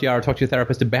self-RTR or talk to your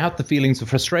therapist about the feelings of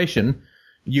frustration,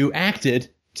 you acted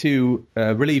to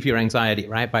relieve your anxiety,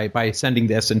 right? By sending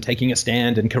this and taking a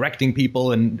stand and correcting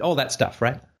people and all that stuff,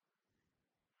 right?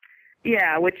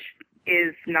 Yeah, which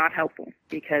is not helpful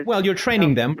because. Well, you're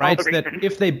training them, right? So that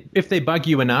if they bug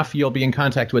you enough, you'll be in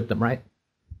contact with them, right?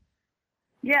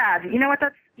 Yeah, you know what?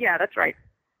 That's right.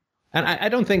 And I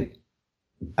don't think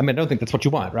that's what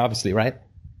you want, obviously, right?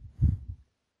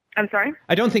 I'm sorry?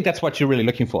 I don't think that's what you're really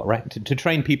looking for, right? To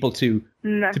train people to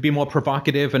be more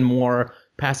provocative and more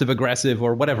passive-aggressive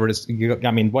or whatever it is.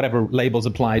 Whatever labels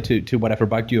apply to whatever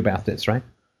bugged you about this, right?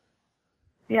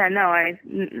 Yeah, no,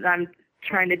 I'm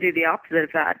trying to do the opposite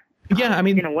of that. Yeah,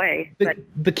 in a way.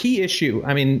 The key issue,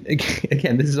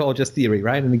 again, this is all just theory,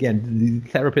 right? And again, the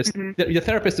therapist, your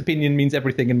therapist's opinion means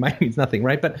everything and mine means nothing,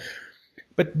 right? But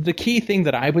the key thing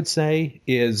that I would say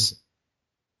is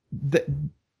that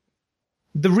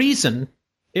the reason,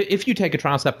 if you take a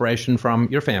trial separation from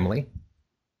your family,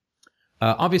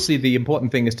 obviously the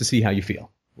important thing is to see how you feel,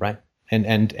 right?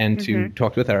 And to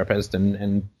talk to a therapist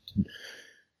and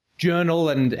journal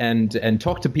and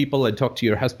talk to people and talk to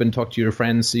your husband, talk to your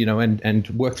friends, and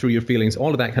work through your feelings,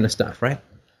 all of that kind of stuff, right?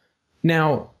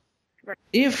 Now,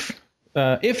 if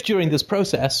during this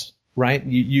process, right,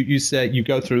 you say, you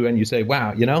go through and you say,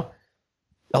 wow,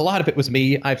 a lot of it was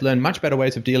me. I've learned much better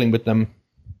ways of dealing with them.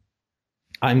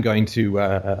 I've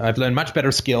learned much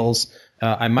better skills.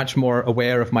 I'm much more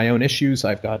aware of my own issues.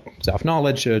 I've got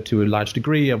self-knowledge to a large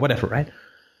degree or whatever, right?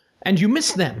 And you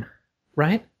miss them,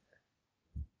 right?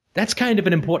 That's kind of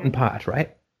an important part,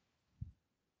 right?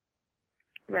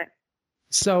 Right.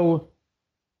 So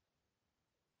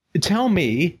tell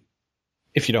me,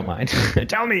 if you don't mind,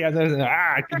 tell me,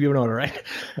 I give you an order, right?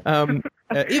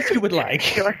 If you would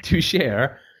like to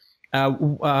share,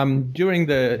 during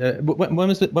the, when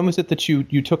was it that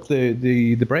you took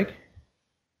the break?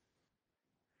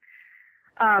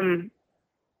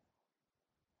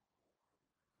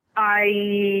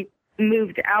 I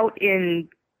moved out in,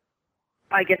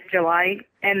 I guess, July,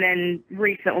 and then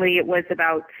recently it was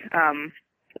about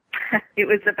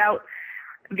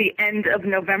the end of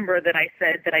November that I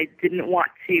said that I didn't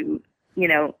want to,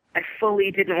 I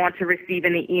fully didn't want to receive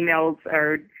any emails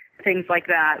or things like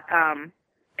that.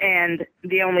 And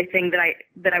the only thing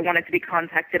that I wanted to be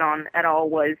contacted on at all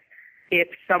was if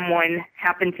someone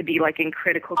happened to be like in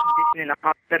critical condition in a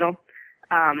hospital.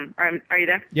 Are you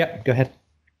there? Yeah, go ahead.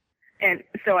 And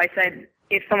so I said,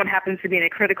 if someone happens to be in a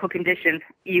critical condition,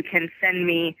 you can send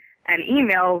me an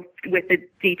email with the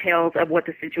details of what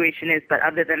the situation is. But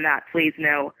other than that, please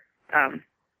no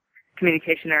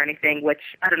communication or anything,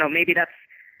 which I don't know, maybe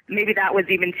that was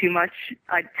even too much.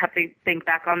 I'd have to think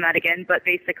back on that again. But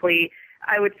basically,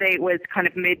 I would say it was kind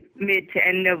of mid to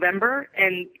end November.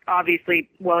 And obviously,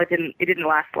 well, it didn't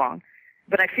last long.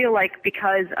 But I feel like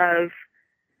because of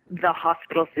the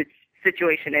hospital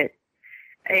situation,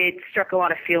 it struck a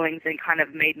lot of feelings and kind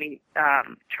of made me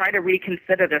try to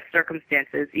reconsider the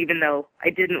circumstances, even though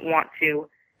I didn't want to.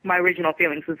 My original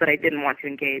feelings was that I didn't want to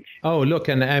engage. Oh, look,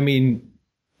 and I mean,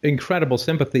 incredible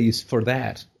sympathies for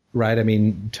that, right? I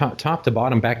mean, top to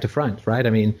bottom, back to front, right?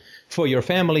 I mean, for your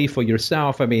family, for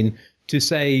yourself, I mean, to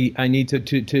say I need to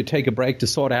take a break to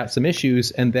sort out some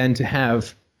issues and then to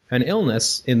have an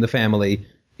illness in the family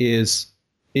is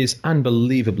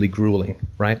unbelievably grueling,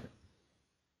 right?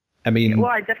 I mean, well,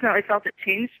 I definitely felt it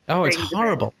changed. Oh, it's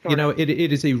horrible. It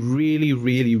is a really,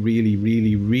 really, really,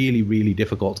 really, really, really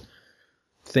difficult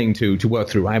thing to work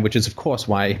through, right? Which is, of course,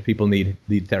 why people need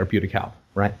therapeutic help,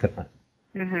 right?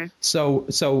 Mm-hmm.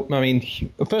 So, I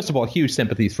mean, first of all, huge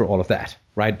sympathies for all of that,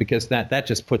 right? Because that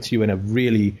just puts you in a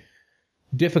really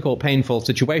difficult, painful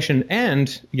situation.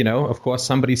 And, of course,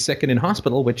 somebody's sick and in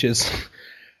hospital, which is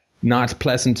not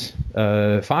pleasant,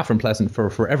 far from pleasant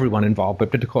for everyone involved,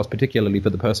 but of course, particularly for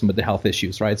the person with the health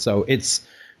issues, right? So it's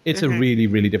a really,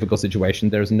 really difficult situation.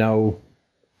 There's no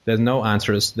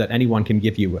answers that anyone can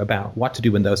give you about what to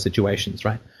do in those situations,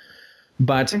 right?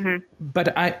 But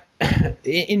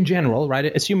in general, right,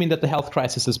 assuming that the health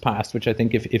crisis has passed, which I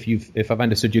think if I've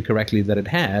understood you correctly that it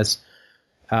has,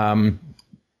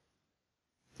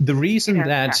 the reason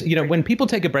that, when people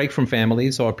take a break from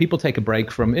families or people take a break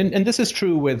from, and this is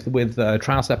true with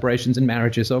trial separations and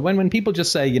marriages, or when people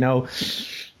just say,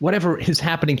 whatever is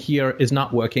happening here is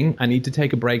not working, I need to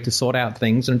take a break to sort out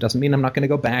things, and it doesn't mean I'm not going to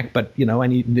go back, but,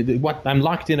 I'm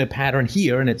locked in a pattern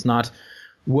here and it's not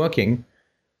working.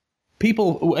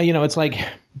 People, it's like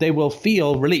they will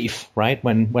feel relief, right,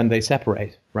 when they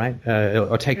separate, right,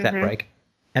 or take that break.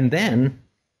 And then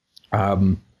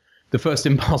the first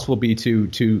impulse will be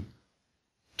to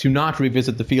not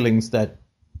revisit the feelings that,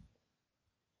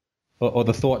 or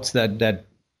the thoughts that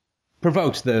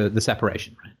provoked the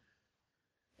separation, right?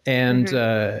 And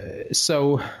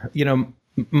so,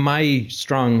 my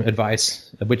strong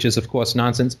advice, which is of course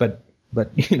nonsense, but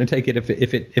take it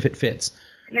if it fits.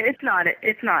 It's not.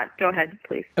 Go ahead,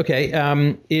 please. Okay.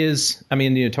 Talk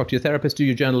to your therapist, do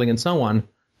your journaling, and so on.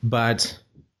 But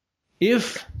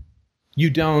if you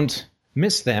don't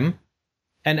miss them,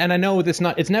 and I know it's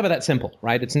never that simple,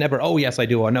 right? It's never, oh yes I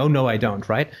do, or no I don't,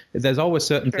 right? There's always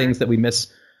certain things that we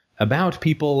miss about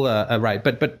people, right?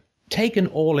 But taken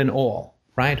all in all,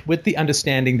 right, with the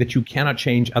understanding that you cannot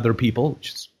change other people,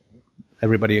 which is,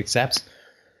 everybody accepts.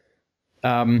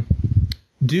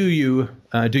 Do you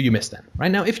miss them,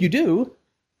 right? Now, if you do,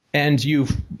 and you're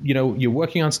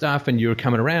working on stuff and you're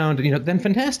coming around, then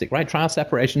fantastic, right? Trial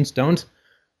separations don't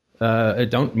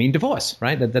mean divorce,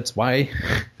 right? That's why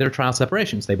they're trial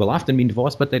separations. They will often mean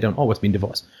divorce, but they don't always mean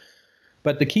divorce.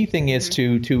 But the key thing is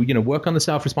to work on the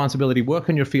self-responsibility, work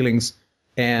on your feelings,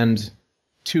 and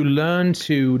to learn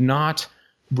to not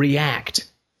react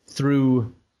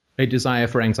through a desire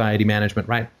for anxiety management,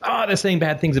 right? Oh, they're saying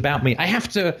bad things about me. I have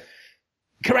to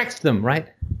correct them, right?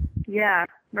 Yeah,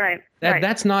 right.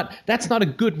 That's not a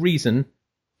good reason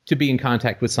to be in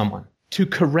contact with someone, to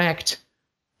correct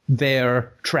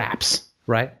their traps,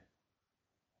 right?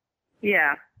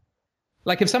 Yeah.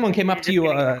 Like if someone came up to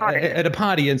you at a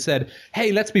party and said,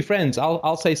 "Hey, let's be friends.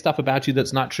 I'll say stuff about you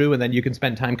that's not true, and then you can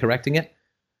spend time correcting it."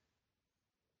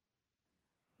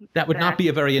 That would not be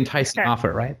a very enticing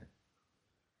offer, right?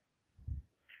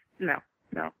 No.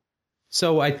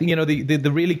 So I think,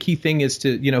 the really key thing is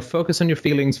to, focus on your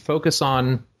feelings, focus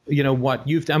on, what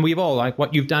you've done. We've all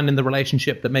what you've done in the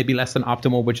relationship that may be less than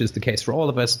optimal, which is the case for all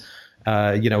of us.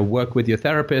 Work with your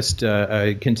therapist,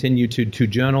 continue to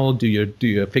journal, do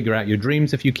you figure out your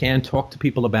dreams if you can, talk to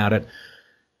people about it.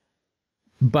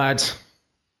 But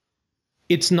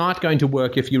it's not going to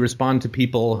work if you respond to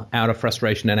people out of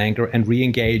frustration and anger and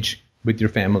re-engage with your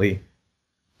family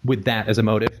with that as a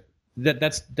motive.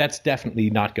 That's definitely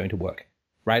not going to work,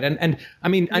 right? And I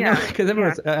mean, I know, because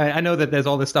everyone's, I know that there's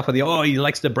all this stuff of he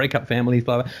likes to break up families,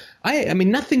 blah, blah. I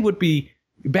mean, nothing would be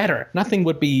better. Nothing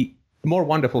would be more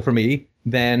wonderful for me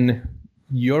than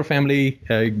your family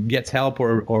gets help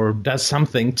or does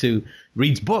something, to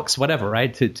reads books, whatever,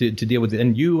 right? To deal with it,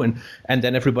 and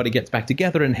then everybody gets back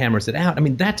together and hammers it out. I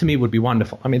mean, that to me would be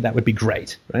wonderful. I mean, that would be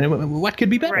great. Right? What could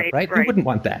be better, right? Who wouldn't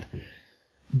want that?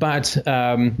 But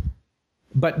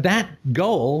that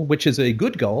goal, which is a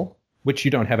good goal, which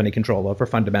you don't have any control over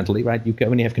fundamentally, right? You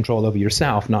only have control over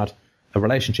yourself, not a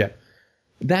relationship.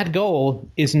 That goal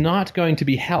is not going to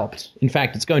be helped. In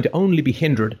fact, it's going to only be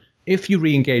hindered if you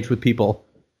re-engage with people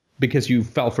because you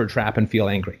fell for a trap and feel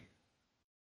angry.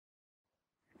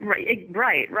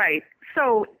 Right.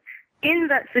 So in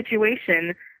that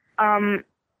situation, do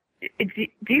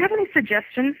you have any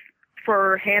suggestions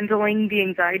for handling the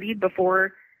anxiety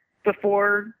before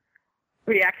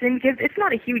reacting? Because it's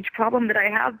not a huge problem that I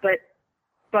have, but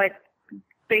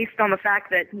based on the fact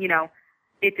that,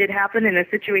 it did happen in a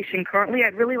situation currently,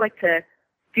 I'd really like to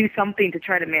do something to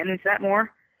try to manage that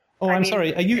more. Oh, I'm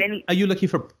sorry. Are you looking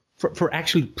for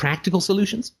actually practical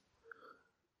solutions?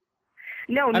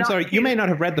 No, I'm sorry. You may not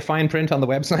have read the fine print on the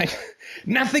website.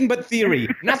 Nothing but theory.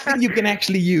 Nothing you can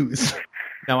actually use.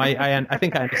 No, I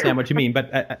think I understand what you mean.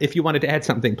 But if you wanted to add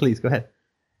something, please go ahead.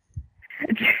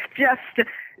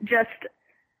 Just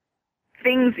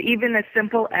things even as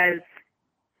simple as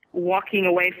walking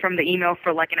away from the email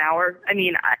for like an hour. I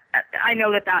mean, I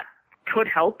know that could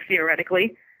help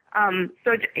theoretically.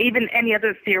 So even any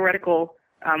other theoretical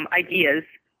ideas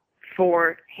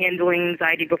for handling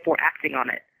anxiety before acting on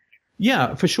it.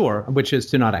 Yeah, for sure, which is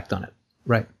to not act on it,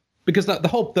 right? Because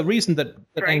the reason that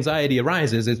anxiety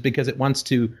arises is because it wants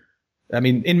to, I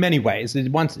mean, in many ways,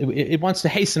 it wants to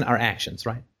hasten our actions,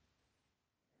 right?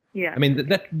 Yeah. I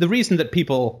mean, the reason that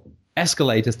people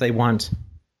escalate is they want.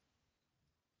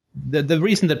 The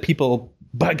reason that people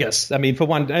bug us, I mean, for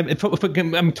one,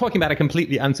 I'm talking about it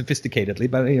completely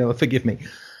unsophisticatedly, but forgive me,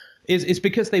 is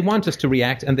because they want us to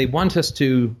react and they want us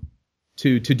to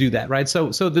do that, right? So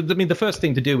the first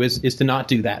thing to do is to not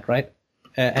do that, right?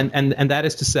 And that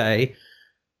is to say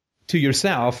to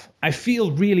yourself, I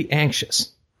feel really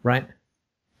anxious, right?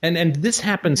 And this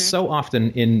happens so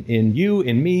often in you,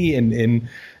 in me, in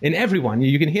everyone.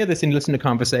 You can hear this and listen to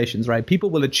conversations, right? People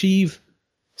will achieve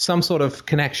some sort of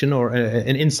connection or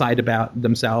an insight about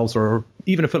themselves or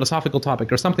even a philosophical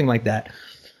topic or something like that.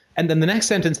 And then the next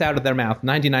sentence out of their mouth,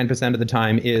 99% of the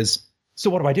time, is, so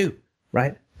what do I do,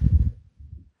 right?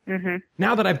 Mm-hmm.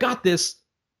 Now that I've got this,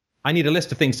 I need a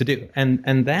list of things to do.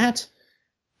 And that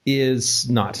is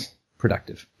not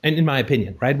productive, and in my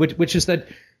opinion, right? Which is that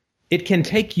it can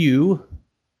take you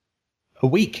a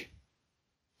week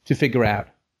to figure out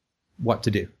what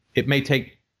to do. It may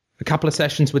take a couple of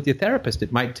sessions with your therapist.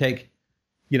 It might take,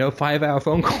 5-hour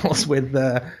phone calls with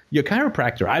your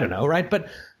chiropractor. I don't know, right? But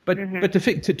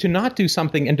to not do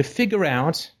something and to figure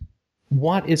out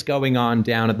what is going on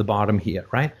down at the bottom here,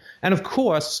 right? And of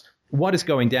course, what is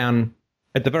going down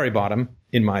at the very bottom,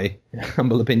 in my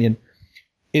humble opinion,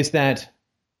 is that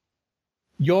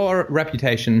your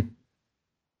reputation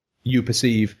you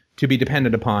perceive to be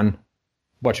dependent upon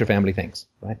what your family thinks,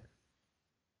 right?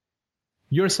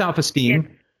 Your self-esteem.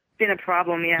 It's been a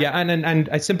problem, yeah. Yeah, and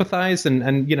I sympathize,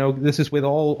 and this is with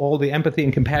all the empathy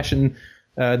and compassion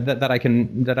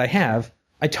that I have.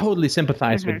 I totally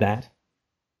sympathize with that.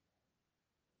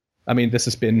 I mean, this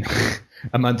has been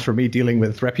a month for me dealing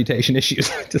with reputation issues,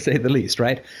 to say the least,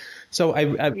 right? So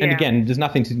and again, there's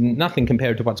nothing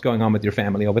compared to what's going on with your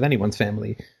family or with anyone's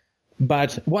family.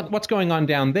 But what's going on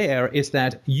down there is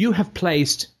that you have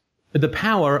placed the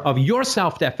power of your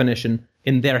self-definition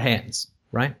in their hands,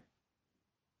 right?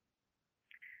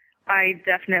 I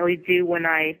definitely do when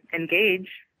I engage.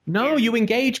 No, you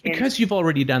engage because you've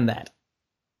already done that.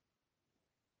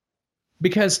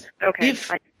 Because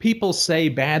if people say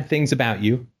bad things about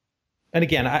you, and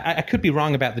again, I could be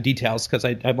wrong about the details because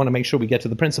I want to make sure we get to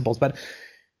the principles, but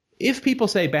if people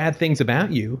say bad things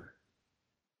about you,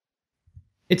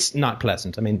 it's not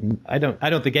pleasant. I mean, I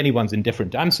don't think anyone's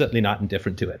indifferent. I'm certainly not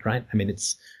indifferent to it, right? I mean,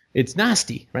 it's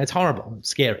nasty, right? It's horrible, it's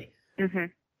scary. Mm-hmm.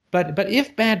 But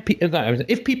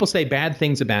if people say bad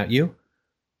things about you,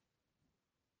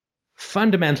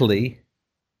 fundamentally,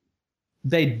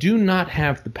 they do not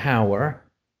have the power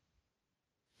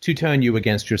to turn you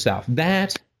against yourself.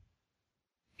 That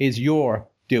is your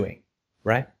doing,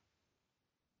 right?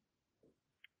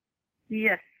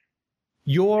 Yes.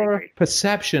 Your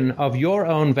perception of your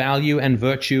own value and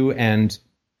virtue and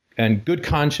good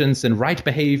conscience and right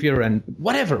behavior and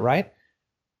whatever, right?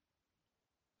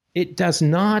 It is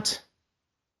not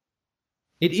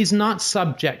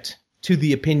subject to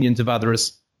the opinions of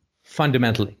others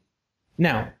fundamentally.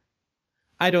 Now,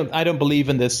 I don't believe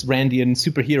in this Randian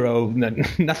superhero.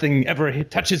 Nothing ever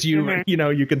touches you. Mm-hmm. You know,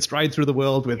 you can stride through the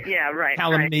world with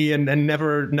calumny and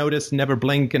never notice, never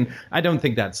blink. And I don't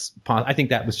think that's. I think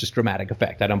that was just dramatic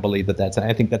effect. I don't believe that's.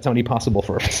 I think that's only possible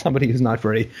for somebody who's not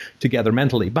very together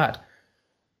mentally. But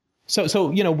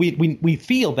so you know, we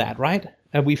feel that, right?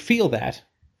 We feel that.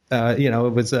 You know,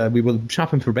 it was we were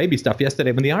shopping for baby stuff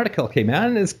yesterday when the article came out,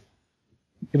 and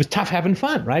it was tough having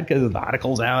fun, right? Because the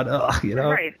article's out,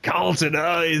 Carlton,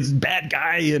 he's a bad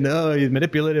guy, he's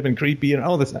manipulative and creepy and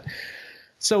all this.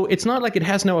 So it's not like it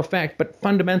has no effect, but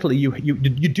fundamentally you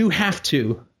do have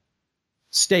to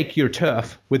stake your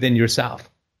turf within yourself,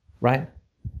 right?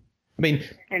 I mean,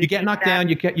 you get knocked down,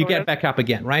 you get back up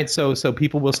again, right? So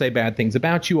people will say bad things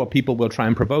about you, or people will try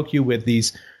and provoke you with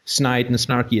these snide and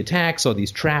snarky attacks or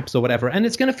these traps or whatever, and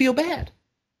it's going to feel bad,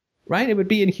 right? It would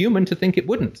be inhuman to think it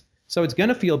wouldn't. So it's going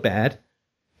to feel bad.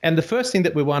 And the first thing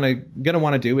that we're going to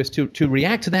want to do is to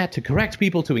react to that, to correct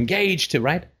people, to engage, to,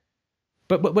 right?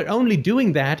 But we're only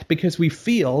doing that because we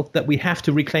feel that we have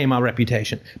to reclaim our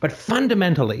reputation. But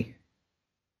fundamentally,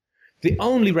 the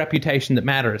only reputation that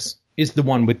matters is the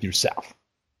one with yourself,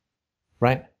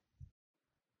 right?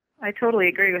 I totally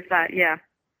agree with that, yeah.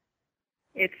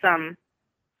 It's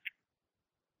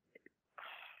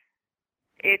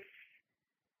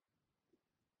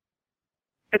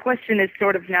the question is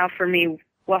sort of now for me,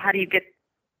 well, how do you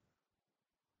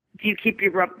keep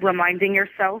reminding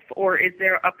yourself, or is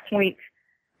there a point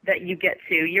that you get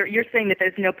to? You're saying that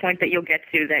there's no point that you'll get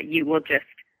to that you will just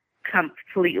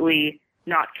completely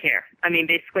not care. I mean,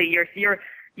 basically you're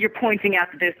pointing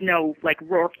out that there's no like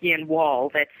Rorkean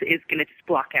wall that is going to just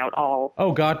block out all.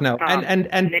 Oh God, no. And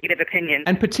negative opinions.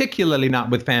 And particularly not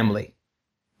with family,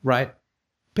 right?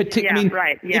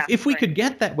 Right. Yeah, if we could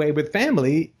get that way with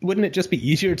family, wouldn't it just be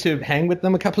easier to hang with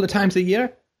them a couple of times a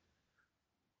year?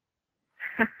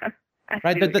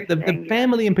 Right. The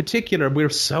family in particular, we're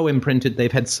so imprinted. They've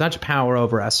had such power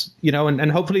over us, you know, and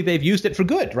hopefully they've used it for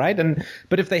good, right?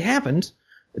 But if they haven't,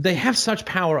 they have such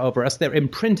power over us. They're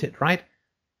imprinted, right?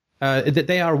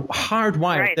 They are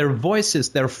hardwired. Right. Their voices,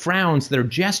 their frowns, their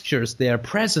gestures, their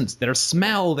presence, their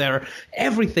smell,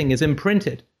 everything is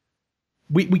imprinted.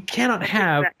 We cannot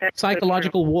have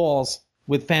psychological walls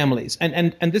with families.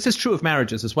 And this is true of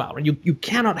marriages as well. You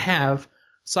cannot have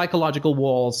psychological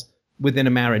walls within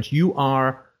a marriage. You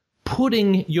are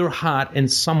putting your heart in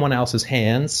someone else's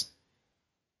hands.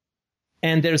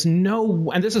 And this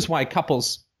is why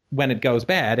couples, when it goes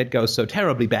bad, it goes so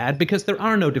terribly bad, because there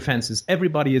are no defenses.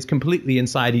 Everybody is completely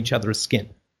inside each other's skin.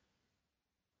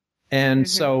 And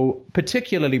so,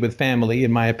 particularly with family,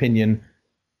 in my opinion,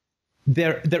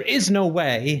 there is no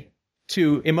way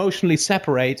to emotionally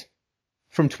separate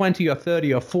from 20 or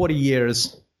 30 or 40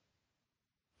 years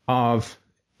of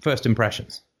first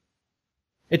impressions.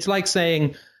 It's like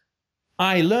saying,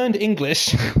 I learned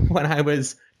English when I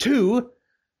was 2,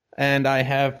 and I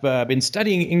have been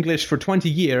studying English for 20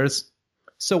 years.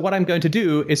 So what I'm going to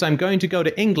do is I'm going to go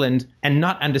to England and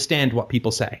not understand what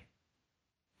people say.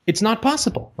 It's not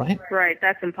possible, right? Right,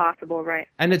 that's impossible, right.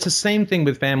 And it's the same thing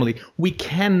with family. We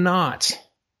cannot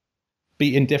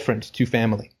be indifferent to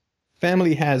family.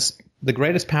 Family has the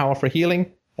greatest power for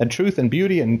healing and truth and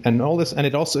beauty and all this. And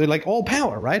it also, like all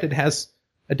power, right? It has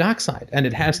a dark side. And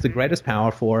it has the greatest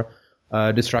power for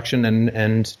destruction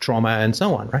and trauma and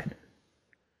so on, right?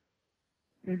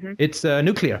 Mm-hmm. It's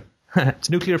nuclear. It's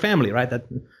nuclear family, right?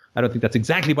 I don't think that's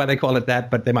exactly why they call it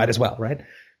that, but they might as well, right?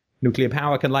 Nuclear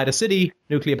power can light a city.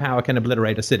 Nuclear power can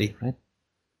obliterate a city, right?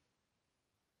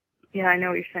 Yeah, I know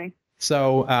what you're saying.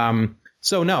 So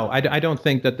no, I don't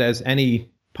think that there's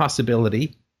any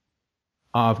possibility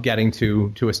of getting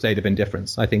to a state of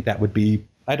indifference. I think that would be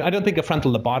I don't think a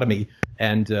frontal lobotomy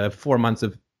and 4 months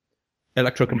of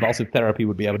electroconvulsive therapy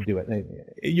would be able to do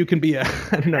it. You can be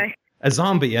a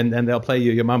zombie, and they'll play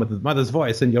you your mother's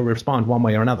voice, and you'll respond one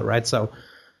way or another, right? So.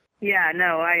 Yeah,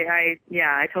 no, I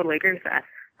totally agree with that.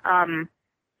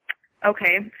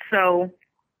 Okay, so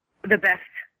the best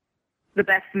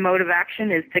mode of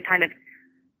action is to kind of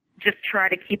just try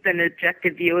to keep an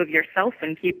objective view of yourself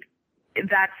and keep. It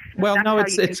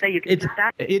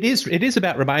is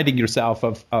about reminding yourself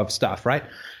of stuff, right?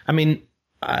 I mean,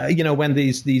 when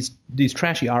these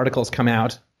trashy articles come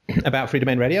out about Free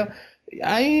Domain Radio,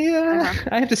 I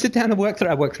have to sit down and work through.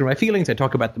 I work through my feelings. I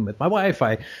talk about them with my wife.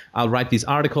 I'll write these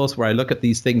articles where I look at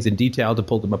these things in detail to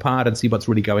pull them apart and see what's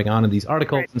really going on in these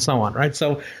articles and so on, right?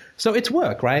 So it's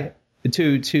work, right?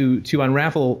 To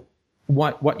unravel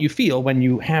what you feel when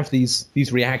you have these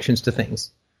reactions to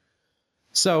things.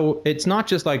 So it's not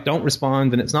just like don't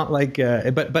respond, and it's not like,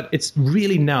 but it's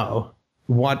really know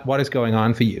what is going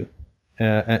on for you,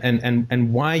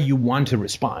 and why you want to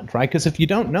respond, right? Because if you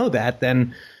don't know that,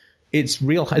 then it's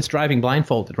driving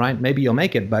blindfolded, right? Maybe you'll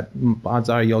make it, but odds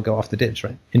are you'll go off the ditch,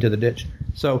 right? Into the ditch.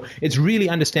 So it's really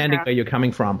understanding where you're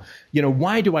coming from.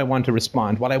 Why do I want to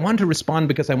respond? Well, I want to respond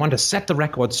because I want to set the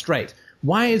record straight.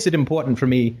 Why is it important for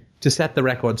me to set the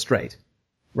record straight,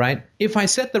 right? If I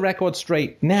set the record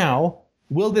straight now,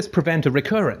 will this prevent a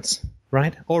recurrence,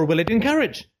 right? Or will it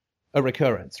encourage a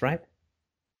recurrence, right?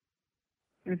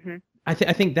 Mm-hmm. I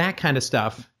think that kind of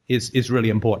stuff is really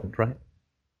important, right?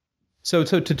 So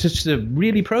to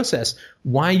really process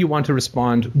why you want to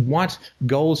respond, what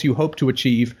goals you hope to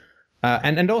achieve,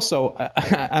 and also,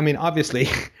 I mean, obviously,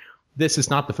 this is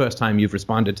not the first time you've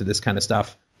responded to this kind of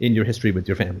stuff in your history with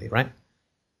your family, right?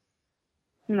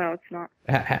 No, it's not.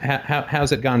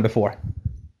 How's it gone before?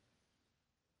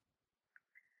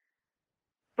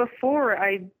 Before,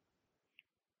 I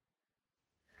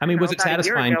mean, was it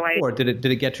satisfying before? Did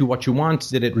it get to what you want?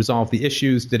 Did it resolve the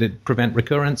issues? Did it prevent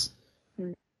recurrence?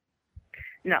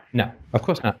 No, of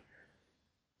course not.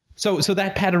 So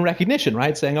that pattern recognition,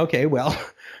 right? Saying, okay, well,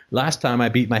 last time I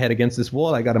beat my head against this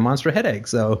wall, I got a monster headache.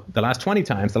 So the last 20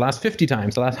 times, the last 50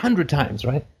 times, the last 100 times,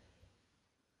 right?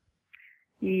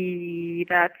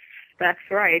 That's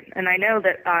right. And I know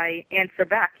that I answer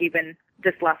back even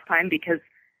this last time because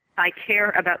I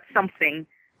care about something,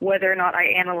 whether or not I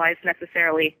analyze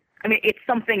necessarily. I mean, it's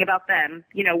something about them,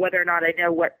 whether or not I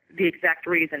know what the exact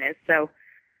reason is. So.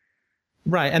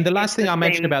 Right. And the last thing I'll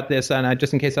mention about this, and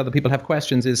just in case other people have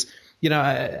questions, is,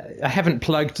 I haven't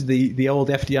plugged the old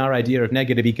FDR idea of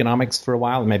negative economics for a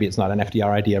while. Maybe it's not an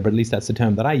FDR idea, but at least that's the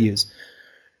term that I use,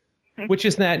 which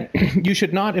is that you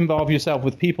should not involve yourself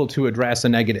with people to address a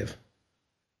negative.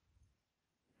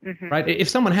 Mm-hmm. Right. If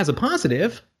someone has a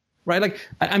positive, right, like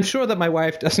I'm sure that my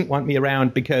wife doesn't want me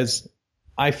around because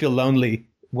I feel lonely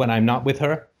when I'm not with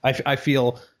her. I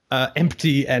feel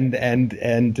empty and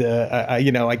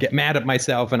I get mad at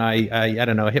myself and I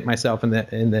don't know, hit myself in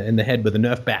the head with a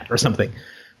Nerf bat or something,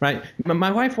 right?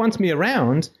 My wife wants me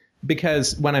around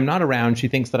because when I'm not around, she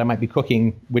thinks that I might be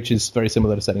cooking, which is very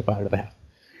similar to setting fire to the house.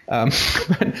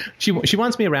 But she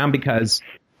wants me around because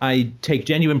I take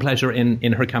genuine pleasure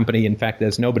in her company. In fact,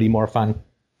 there's nobody more fun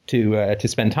to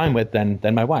spend time with than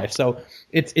my wife. So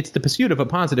it's the pursuit of a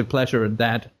positive pleasure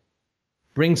that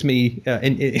brings me,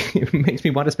 it makes me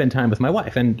want to spend time with my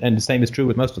wife. And the same is true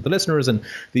with most of the listeners and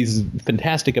these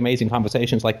fantastic, amazing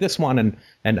conversations like this one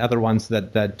and other ones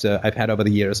that I've had over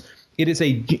the years. It is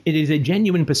a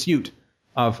genuine pursuit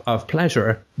of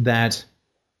pleasure that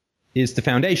is the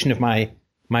foundation of my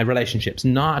relationships,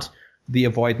 not the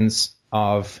avoidance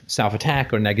of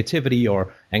self-attack or negativity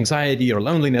or anxiety or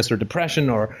loneliness or depression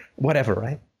or whatever,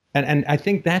 right? And I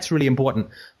think that's really important.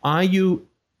 Are you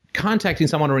contacting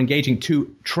someone or engaging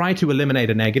to try to eliminate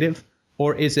a negative,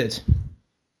 or is it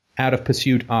out of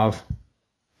pursuit of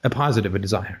a positive, a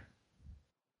desire?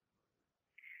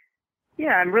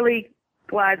 Yeah, I'm really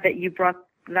glad that you brought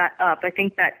that up. I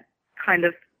think that kind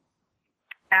of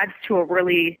adds to a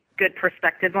really good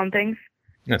perspective on things.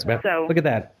 That's better. So, look at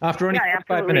that. After only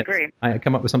 5 minutes, agree. I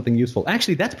come up with something useful.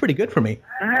 Actually, that's pretty good for me.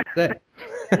 It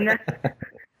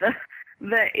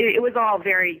was all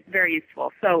very, very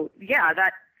useful. So, yeah,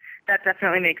 that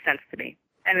definitely makes sense to me.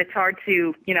 And it's hard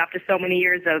to, after so many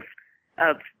years of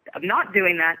not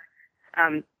doing that,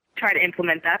 try to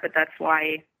implement that. But that's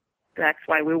why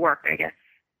we work, I guess.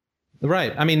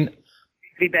 Right. I mean,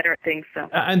 be better at things. So.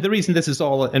 And the reason this is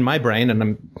all in my brain, and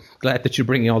I'm glad that you're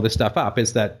bringing all this stuff up,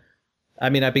 is that, I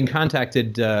mean, I've been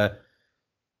contacted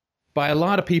by a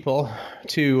lot of people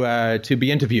to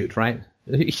be interviewed, right?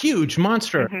 Huge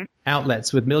monster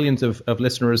outlets with millions of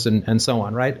listeners and so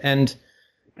on, right? And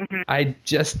I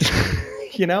just,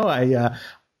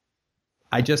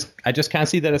 I just can't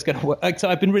see that it's going to work. So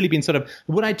I've been sort of,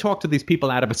 when I talk to these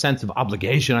people out of a sense of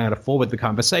obligation, I got to forward the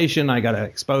conversation, I got to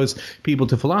expose people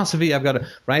to philosophy, I've got to,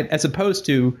 right? As opposed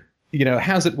to,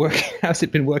 how's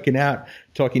it been working out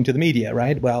talking to the media,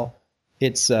 right? Well,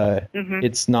 it's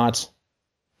not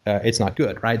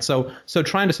good, right? So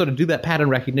trying to sort of do that pattern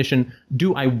recognition.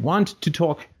 Do I want to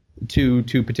talk to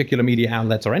particular media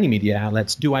outlets or any media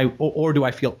outlets? Do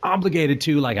I feel obligated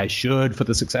to, like I should, for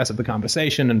the success of the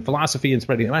conversation and philosophy and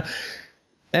spreading it around?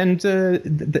 And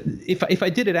if I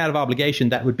did it out of obligation,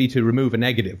 that would be to remove a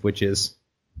negative, which is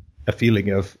a feeling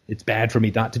of it's bad for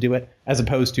me not to do it, as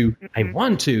opposed to I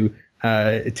want to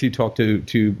talk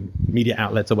to media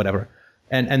outlets or whatever.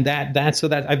 And that's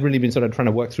I've really been sort of trying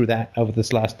to work through that over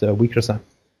this last week or so.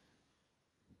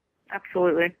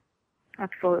 Absolutely.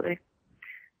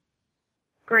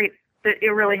 Great.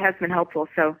 It really has been helpful.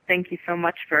 So thank you so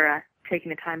much for taking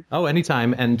the time. Oh,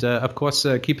 anytime. And of course,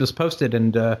 keep us posted.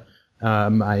 And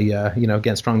I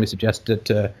again, strongly suggest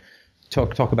that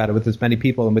talk about it with as many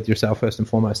people and with yourself first and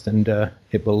foremost. And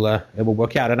it will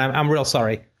work out. And I'm real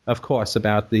sorry, of course,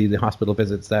 about the hospital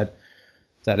visits. That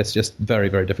is just very,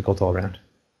 very difficult all around.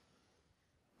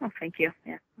 Oh, thank you.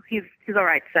 Yeah, he's all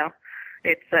right. So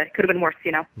it could have been worse,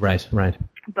 Right.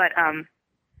 But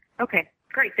okay,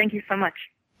 great. Thank you so much.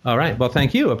 All right. Well,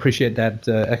 thank you. Appreciate that.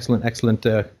 Excellent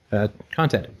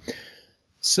content.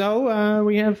 So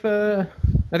we have, I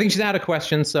think she's out of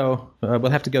questions, so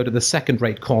we'll have to go to the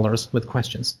second-rate callers with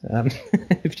questions.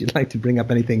 If you'd like to bring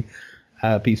up anything,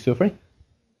 please feel free.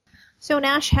 So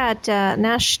Nash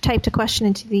typed a question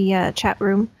into the chat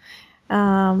room.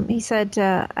 He said,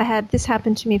 I had this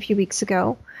happen to me a few weeks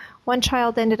ago. One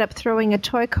child ended up throwing a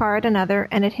toy car at another,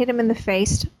 and it hit him in the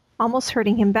face, almost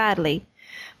hurting him badly.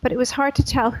 But it was hard to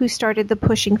tell who started the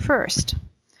pushing first.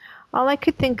 All I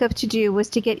could think of to do was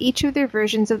to get each of their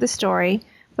versions of the story,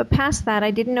 but past that I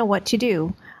didn't know what to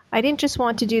do. I didn't just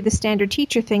want to do the standard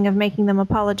teacher thing of making them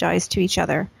apologize to each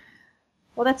other.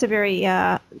 Well, that's a very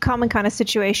common kind of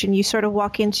situation. You sort of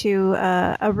walk into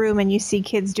a room and you see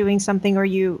kids doing something, or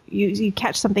you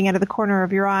catch something out of the corner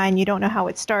of your eye and you don't know how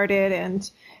it started, and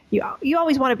you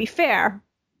always want to be fair.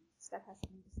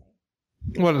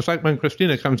 Well, it's like when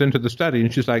Christina comes into the study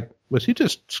and she's like, was he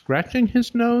just scratching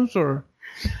his nose or...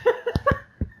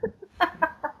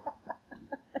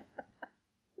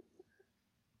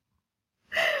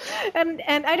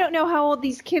 And I don't know how old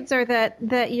these kids are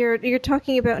that you're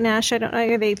talking about, Nash. I don't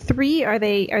know. Are they 3? Are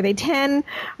they 10?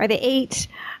 Are they 8?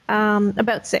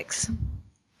 About 6,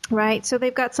 right? So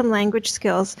they've got some language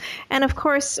skills. And of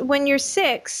course, when you're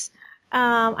 6,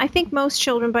 I think most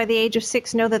children by the age of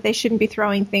 6 know that they shouldn't be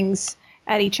throwing things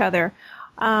at each other.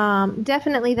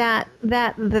 Definitely that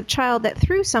the child that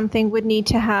threw something would need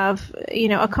to have,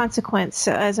 a consequence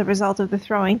as a result of the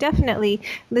throwing. Definitely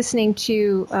listening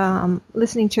to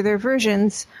their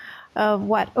versions of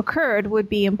what occurred would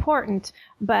be important,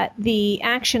 but the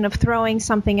action of throwing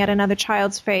something at another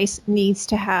child's face needs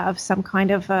to have some kind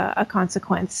of a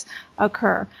consequence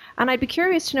occur. And I'd be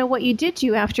curious to know what you did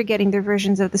do after getting their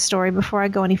versions of the story before I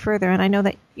go any further. And I know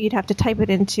that you'd have to type it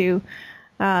into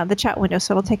the chat window,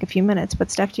 so it'll take a few minutes.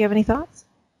 But Steph, do you have any thoughts?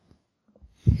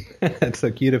 That's so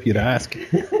cute of you to ask.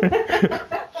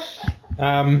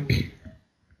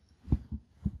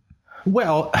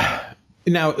 Well,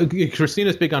 now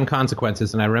Christina's big on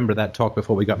consequences, and I remember that talk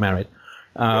before we got married.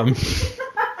 I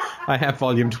have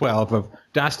volume 12 of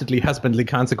Dastardly Husbandly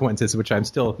Consequences, which I'm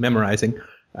still memorizing.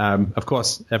 Of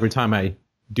course, every time I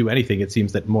do anything, it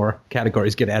seems that more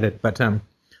categories get added, but...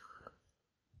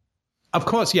 Of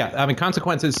course, yeah. I mean,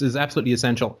 consequences is absolutely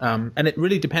essential. And it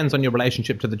really depends on your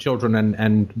relationship to the children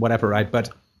and whatever, right?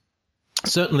 But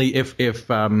certainly if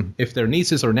they're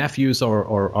nieces or nephews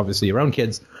or obviously your own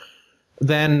kids,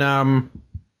 then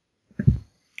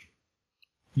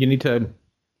you need to,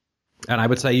 and I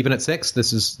would say even at 6,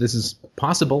 this is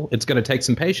possible. It's going to take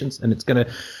some patience and it's going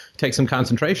to take some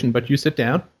concentration, but you sit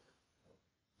down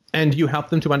and you help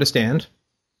them to understand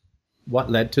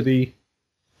what led to the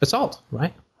assault,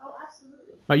 right?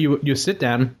 You sit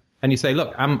down and you say,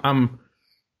 look, I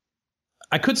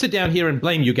could sit down here and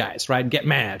blame you guys, right, and get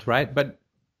mad, right? But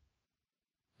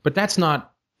that's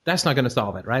not going to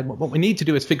solve it, right? What we need to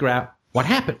do is figure out what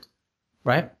happened,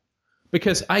 right?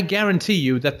 Because I guarantee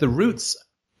you that the roots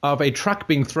of a truck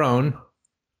being thrown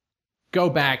go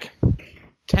back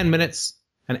 10 minutes,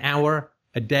 an hour,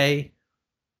 a day,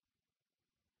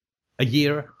 a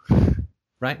year,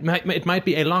 right? It might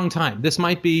be a long time. This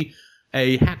might be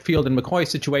a Hatfield and McCoy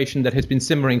situation that has been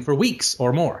simmering for weeks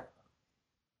or more,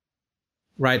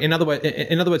 right? In other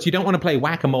words, you don't want to play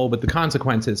whack-a-mole with the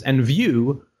consequences and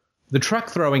view the truck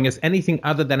throwing is anything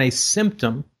other than a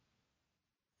symptom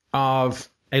of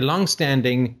a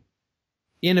long-standing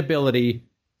inability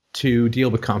to deal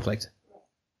with conflict,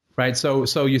 right? So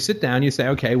you sit down, you say,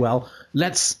 okay, well,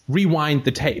 let's rewind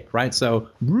the tape, right? So,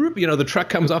 the truck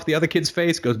comes off the other kid's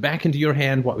face, goes back into your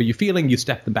hand. What were you feeling? You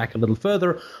step them back a little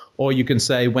further. Or you can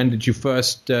say, when did you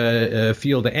first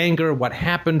feel the anger? What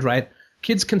happened, right?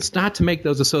 Kids can start to make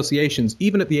those associations,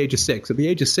 even at the age of 6. At the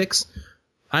age of 6,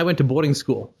 I went to boarding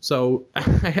school. So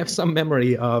I have some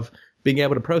memory of being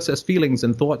able to process feelings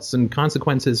and thoughts and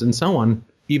consequences and so on,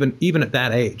 even at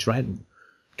that age, right?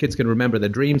 Kids can remember their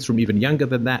dreams from even younger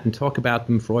than that and talk about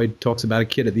them. Freud talks about a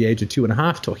kid at the age of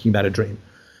 2.5 talking about a dream.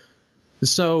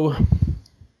 So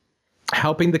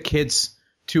helping the kids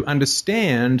to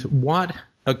understand what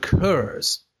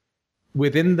occurs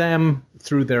within them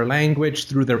through their language,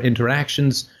 through their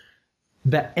interactions,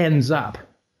 that ends up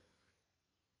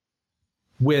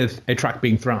with a truck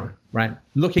being thrown, right?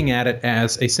 Looking at it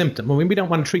as a symptom. I mean, we don't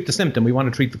want to treat the symptom. We want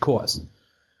to treat the cause.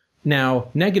 Now,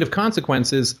 negative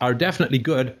consequences are definitely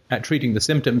good at treating the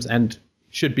symptoms and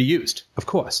should be used, of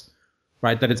course,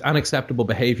 right? That it's unacceptable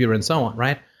behavior and so on,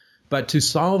 right? But to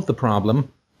solve the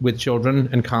problem with children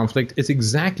and conflict is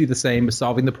exactly the same as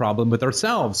solving the problem with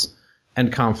ourselves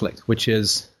and conflict, which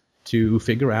is to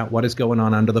figure out what is going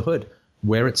on under the hood,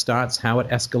 where it starts, how it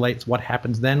escalates, what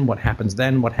happens then, what happens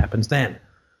then, what happens then.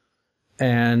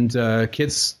 And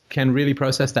kids can really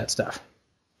process that stuff.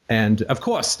 And of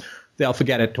course, they'll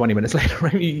forget it 20 minutes later,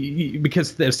 right?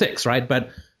 Because they're 6, right?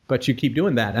 But you keep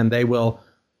doing that, and they will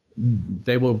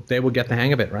get the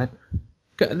hang of it, right?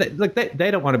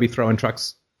 They don't want to be throwing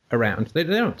trucks around. They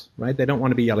don't, right? They don't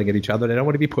want to be yelling at each other. They don't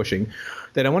want to be pushing.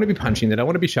 They don't want to be punching. They don't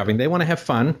want to be shoving. They want to have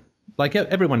fun, like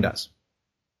everyone does.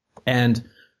 And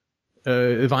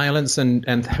violence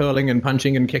and hurling and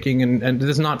punching and kicking and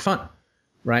it's not fun,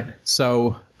 right?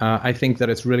 So I think that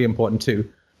it's really important too.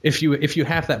 If you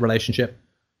have that relationship,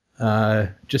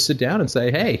 just sit down and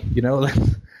say, hey,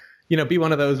 be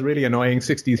one of those really annoying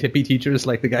 60s hippie teachers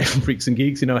like the guy from Freaks and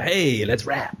Geeks, hey, let's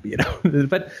rap,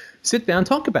 but sit down,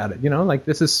 talk about it, like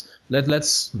this is,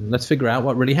 let's figure out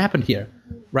what really happened here,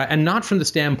 right? And not from the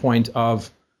standpoint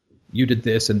of you did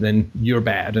this and then you're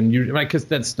bad and you're right, because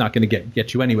that's not going to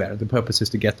get you anywhere. The purpose is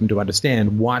to get them to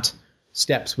understand what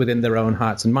steps within their own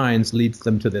hearts and minds leads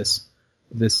them to this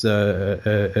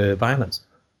violence.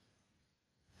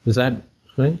 Does that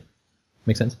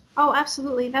make sense? Oh,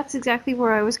 absolutely. That's exactly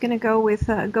where I was going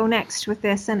to go next with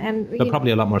this, but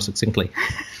probably a lot more succinctly.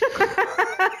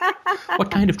 What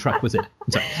kind of truck was it?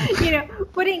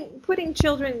 Putting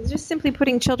children, just simply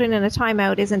putting children in a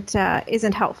timeout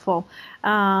isn't helpful.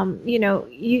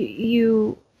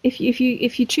 If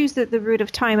you choose the route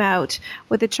of timeout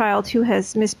with a child who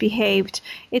has misbehaved,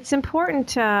 it's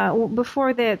important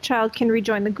before the child can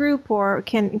rejoin the group or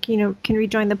can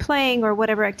rejoin the playing or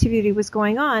whatever activity was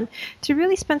going on, to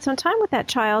really spend some time with that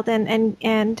child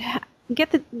and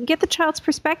get the child's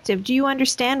perspective. Do you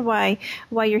understand why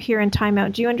you're here in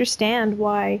timeout? Do you understand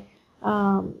why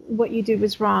what you did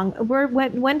was wrong?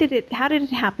 How did it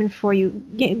happen for you?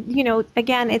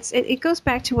 Again, it goes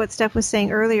back to what Steph was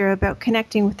saying earlier about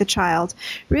connecting with the child.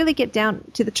 Really get down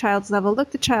to the child's level, look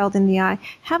the child in the eye,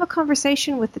 have a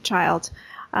conversation with the child.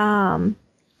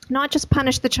 Not just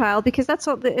punish the child, because that's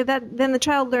all. Then the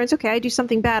child learns, okay, I do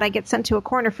something bad, I get sent to a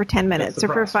corner for 10 minutes or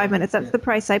for 5 minutes. That's the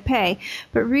price I pay.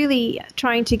 But really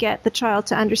trying to get the child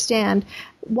to understand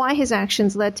why his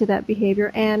actions led to that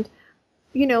behavior, and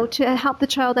to help the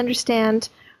child understand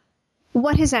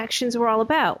what his actions were all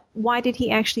about. Why did he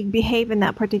actually behave in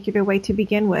that particular way to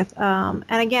begin with? And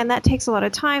again, that takes a lot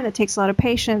of time. That takes a lot of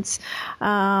patience.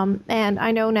 And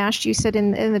I know, Nash, you said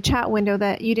in the chat window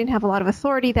that you didn't have a lot of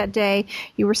authority that day.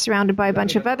 You were surrounded by a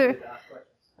bunch of other...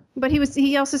 But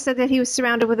he also said that he was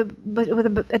surrounded with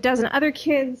a dozen other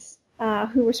kids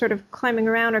who were sort of climbing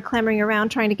around or clamoring around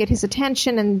trying to get his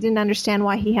attention and didn't understand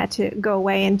why he had to go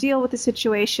away and deal with the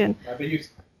situation.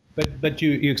 But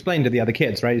you explain to the other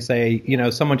kids, right? You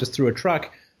say, someone just threw a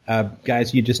truck.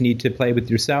 Guys, you just need to play with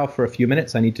yourself for a few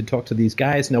minutes. I need to talk to these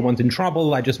guys. No one's in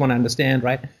trouble. I just want to understand,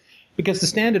 right? Because the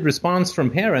standard response from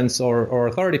parents or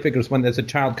authority figures when there's a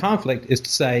child conflict is to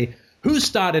say, who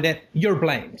started it? You're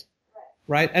blamed,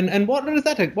 right? And what does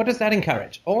that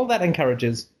encourage? All that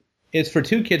encourages is for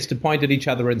two kids to point at each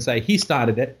other and say, he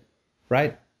started it,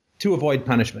 right? To avoid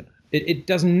punishment. It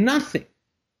does nothing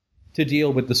to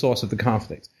deal with the source of the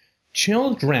conflict.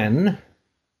 Children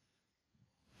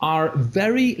are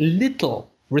very little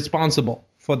responsible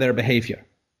for their behavior.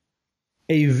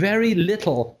 A very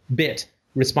little bit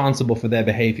responsible for their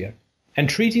behavior. And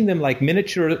treating them like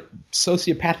miniature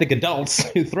sociopathic adults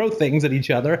who throw things at each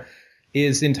other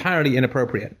is entirely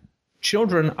inappropriate.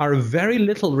 Children are very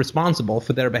little responsible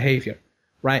for their behavior,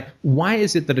 right? Why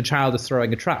is it that a child is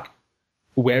throwing a truck?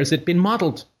 Where has it been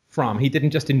modeled from? He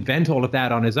didn't just invent all of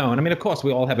that on his own. I mean, of course,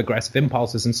 we all have aggressive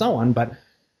impulses and so on, but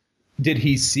did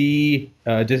he see,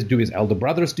 do his elder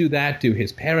brothers do that? Do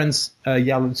his parents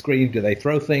yell and scream? Do they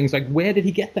throw things? Like, where did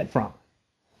he get that from?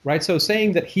 Right? So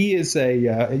saying that he is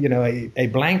a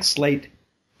blank slate,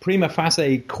 prima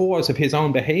facie cause of his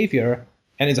own behavior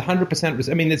and is 100%,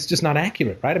 I mean, it's just not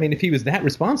accurate, right? I mean, if he was that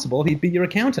responsible, he'd be your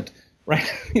accountant,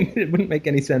 right? It wouldn't make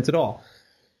any sense at all.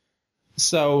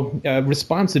 So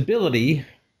responsibility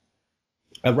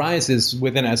arises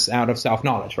within us out of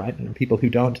self-knowledge, right? And people who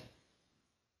don't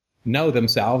know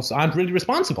themselves aren't really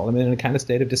responsible. I mean, in a kind of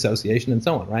state of dissociation and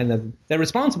so on, right? And they're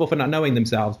responsible for not knowing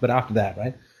themselves, but after that,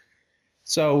 right?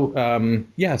 So,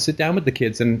 sit down with the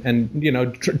kids and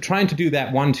trying to do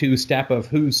that 1-2 step of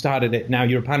who started it, now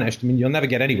you're punished. I mean, you'll never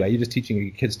get anywhere. You're just teaching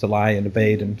your kids to lie and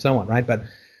evade and so on, right? But,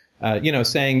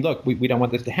 saying, look, we don't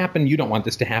want this to happen. You don't want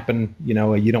this to happen. You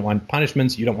don't want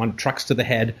punishments. You don't want trucks to the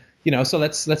head. So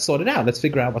let's sort it out. Let's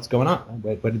figure out what's going on.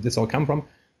 Where did this all come from?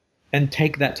 And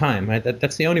take that time, right?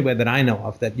 That's the only way that I know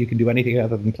of that you can do anything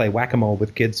other than play whack-a-mole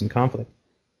with kids in conflict.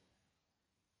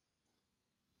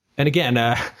 And again,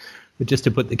 but just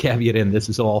to put the caveat in, this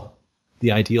is all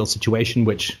the ideal situation,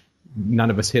 which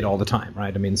none of us hit all the time,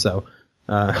 right? I mean, so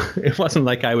it wasn't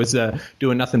like I was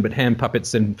doing nothing but hand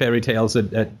puppets and fairy tales.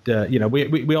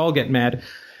 We all get mad,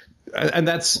 and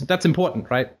that's important,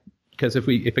 right? Because if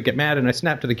I get mad and I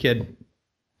snap to the kid,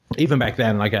 even back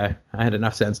then, like I had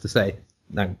enough sense to say,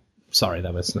 no, sorry,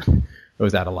 that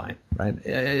was out of line,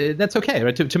 right? That's okay,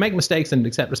 right? To make mistakes and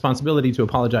accept responsibility, to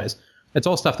apologize. That's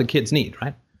all stuff that kids need,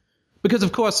 right? Because,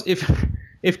 of course,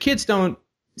 if kids don't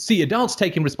see adults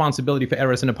taking responsibility for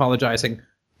errors and apologizing,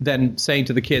 then saying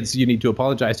to the kids you need to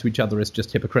apologize to each other is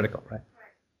just hypocritical, right?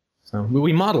 So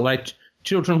we model, right?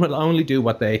 Children will only do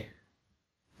what they,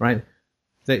 right?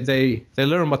 They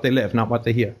learn what they live, not what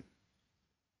they hear.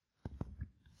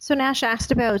 So Nash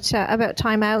asked about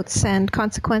timeouts and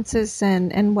consequences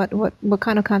and what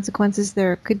kind of consequences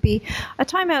there could be. A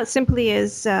timeout simply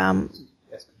is a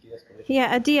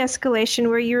de-escalation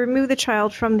where you remove the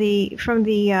child from the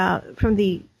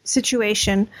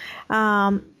situation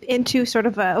into sort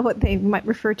of what they might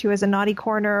refer to as a naughty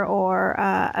corner or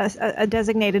a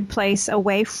designated place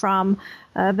away from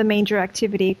the major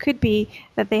activity. It could be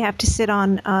that they have to sit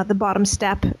on the bottom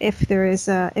step if there's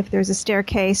a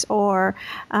staircase or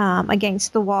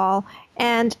against the wall.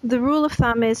 And the rule of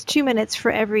thumb is 2 minutes for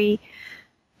every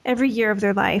year of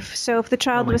their life. So if the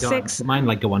child was 6, mine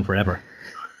like go on forever.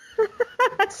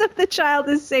 So if the child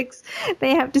is 6,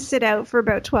 they have to sit out for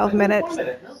about 12 minutes. 1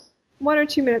 minute, no? 1 or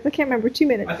 2 minutes. I can't remember. 2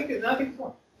 minutes. I think it's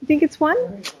 1. You think it's 1?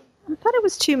 I thought it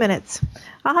was 2 minutes.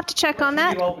 I'll have to check on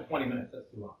that. 10-year-old for 20 minutes, that's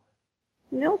too long.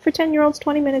 No, for 10-year-olds,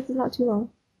 20 minutes is not too long.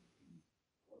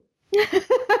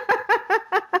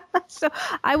 So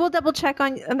I will double check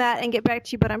on that and get back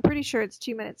to you, but I'm pretty sure it's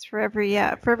 2 minutes for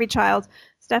every child.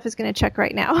 Steph is going to check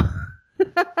right now.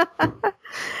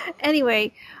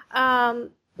 Anyway,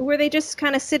 where they just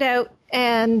kind of sit out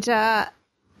and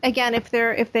again, if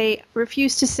they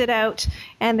refuse to sit out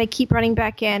and they keep running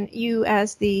back in, you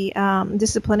as the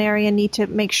disciplinarian need to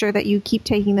make sure that you keep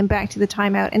taking them back to the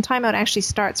timeout. And timeout actually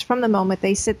starts from the moment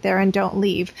they sit there and don't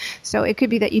leave. So it could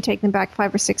be that you take them back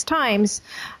 5 or 6 times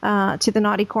to the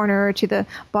naughty corner or to the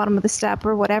bottom of the step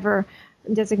or whatever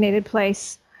designated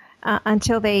place.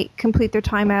 Until they complete their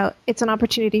timeout. It's an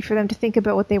opportunity for them to think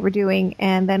about what they were doing.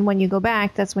 And then when you go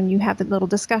back, that's when you have the little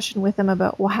discussion with them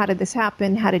about, well, how did this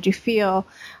happen? How did you feel?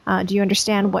 Do you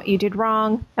understand what you did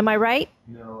wrong? Am I right?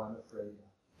 No, I'm afraid.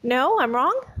 No, I'm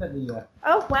wrong? Yeah.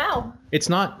 Oh, wow. It's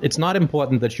not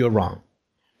important that you're wrong.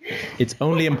 It's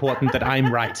only important that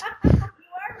I'm right. You are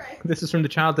right. This is from the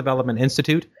Child Development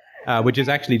Institute, which is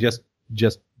actually just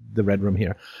the red room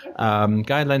here.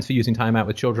 Guidelines for using timeout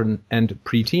with children and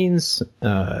preteens.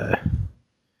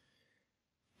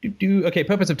 Okay,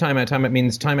 purpose of timeout. Timeout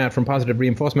means timeout from positive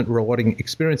reinforcement. Rewarding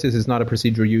experiences is not a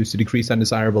procedure used to decrease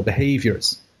undesirable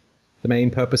behaviors. The main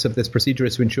purpose of this procedure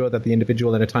is to ensure that the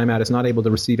individual in a timeout is not able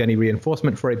to receive any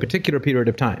reinforcement for a particular period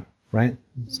of time, right?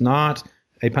 It's not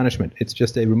a punishment. It's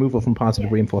just a removal from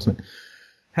positive reinforcement.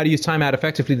 How to use timeout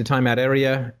effectively. The timeout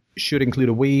area should include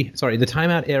the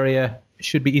timeout area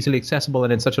should be easily accessible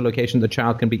and in such a location the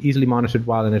child can be easily monitored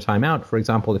while in a timeout. For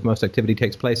example, if most activity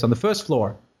takes place on the first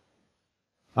floor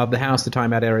of the house, the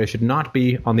timeout area should not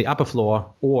be on the upper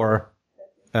floor or,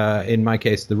 in my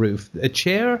case, the roof. A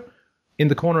chair in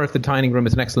the corner of the dining room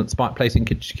is an excellent spot. Placing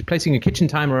a kitchen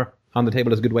timer on the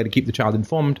table is a good way to keep the child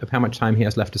informed of how much time he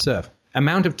has left to serve.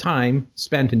 amount of time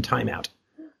spent in timeout.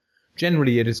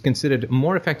 Generally, it is considered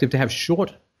more effective to have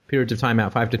short periods of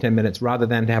timeout, 5 to 10 minutes, rather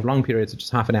than to have long periods, such as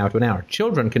half an hour to an hour.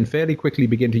 Children can fairly quickly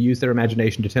begin to use their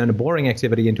imagination to turn a boring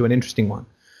activity into an interesting one.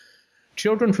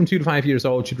 Children from 2 to 5 years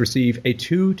old should receive a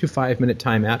 2 to 5 minute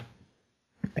timeout.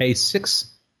 A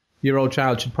 6-year-old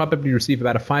child should probably receive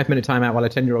about a 5-minute timeout, while a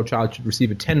 10-year-old child should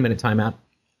receive a 10-minute timeout.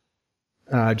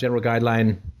 General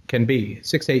guideline can be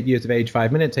 6 to 8 years of age,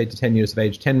 5 minutes, 8 to 10 years of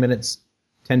age, 10 minutes,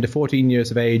 10 to 14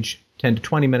 years of age, 10 to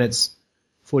 20 minutes,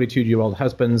 42-year-old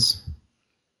husbands,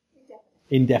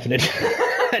 indefinite,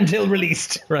 until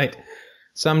released, right?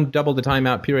 Some double the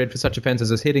timeout period for such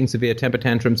offenses as hitting, severe temper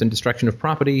tantrums, and destruction of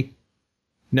property.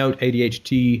 Note,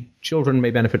 ADHD children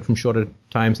may benefit from shorter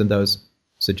times than those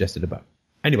suggested above.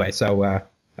 Anyway, so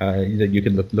you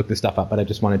can look this stuff up, but I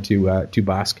just wanted to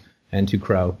bask and to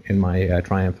crow in my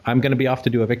triumph. I'm going to be off to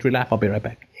do a victory lap. I'll be right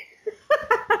back.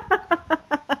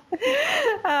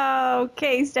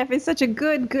 Okay, Steph is such a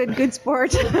good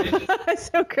sport.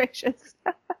 So gracious.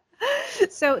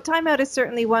 So timeout is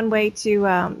certainly one way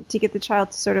to get the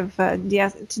child to sort of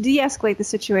de-escalate the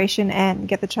situation and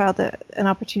get the child an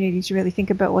opportunity to really think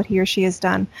about what he or she has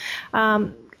done.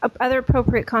 Other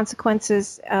appropriate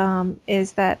consequences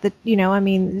is that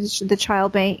the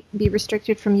child may be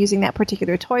restricted from using that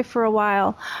particular toy for a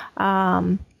while.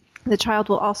 The child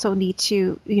will also need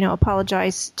to,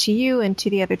 apologize to you and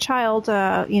to the other child,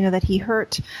 that he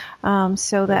hurt.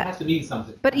 So that it has to mean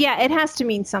something. But yeah, it has to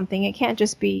mean something. It can't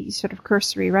just be sort of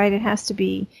cursory, right? It has to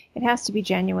be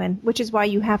genuine, which is why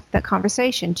you have that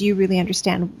conversation. Do you really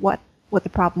understand what the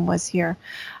problem was here?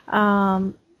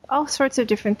 All sorts of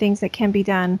different things that can be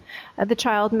done. The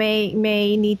child may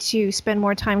need to spend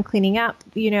more time cleaning up,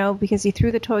 because he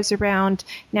threw the toys around.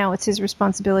 Now it's his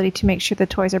responsibility to make sure the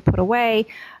toys are put away.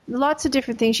 Lots of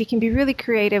different things. You can be really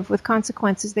creative with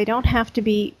consequences. They don't have to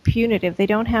be punitive. They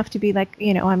don't have to be like,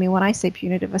 when I say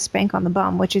punitive, a spank on the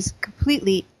bum, which is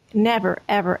completely never,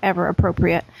 ever, ever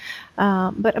appropriate.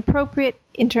 But appropriate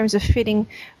in terms of fitting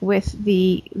with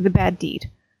the bad deed.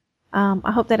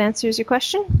 I hope that answers your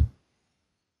question.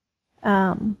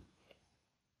 Anything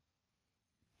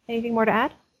more to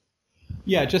add?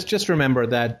 Yeah, just remember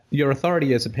that your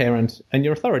authority as a parent and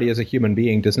your authority as a human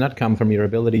being does not come from your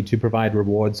ability to provide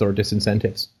rewards or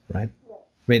disincentives, right? I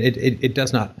mean, it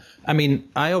does not. I mean,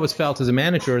 I always felt as a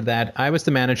manager that I was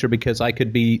the manager because I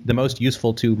could be the most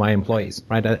useful to my employees,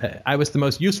 right? I was the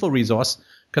most useful resource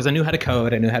because I knew how to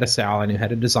code, I knew how to sell, I knew how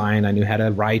to design, I knew how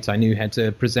to write, I knew how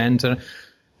to present.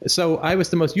 So I was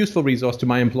the most useful resource to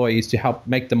my employees to help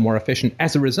make them more efficient.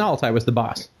 As a result, I was the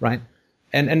boss, right?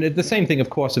 And the same thing, of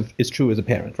course, is true as a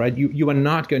parent, right? You are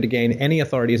not going to gain any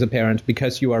authority as a parent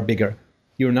because you are bigger.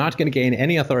 You're not going to gain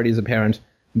any authority as a parent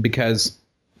because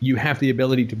you have the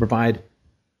ability to provide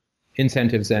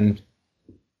incentives and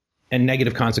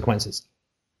negative consequences,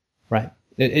 right?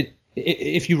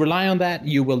 If you rely on that,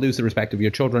 you will lose the respect of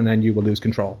your children and you will lose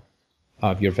control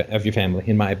of your family,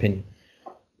 in my opinion.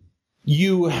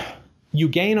 You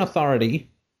gain authority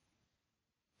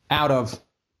out of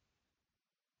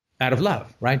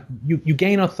love, right? You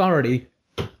gain authority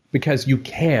because you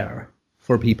care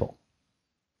for people,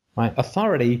 right?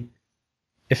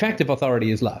 Effective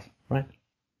authority is love, right?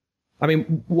 I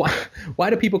mean, why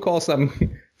do people call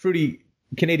some fruity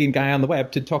Canadian guy on the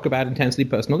web to talk about intensely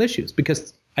personal issues?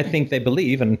 Because I think they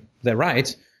believe, and they're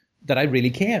right, that I really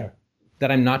care,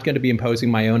 that I'm not going to be imposing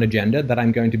my own agenda, that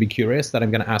I'm going to be curious, that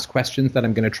I'm going to ask questions, that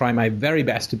I'm going to try my very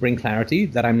best to bring clarity,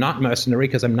 that I'm not mercenary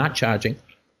because I'm not charging,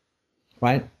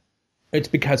 right? It's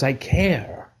because I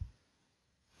care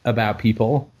about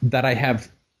people that I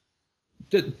have,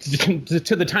 to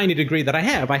the tiny degree that I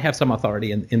have some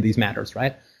authority in these matters,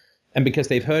 right? And because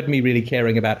they've heard me really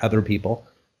caring about other people,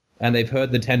 and they've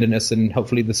heard the tenderness and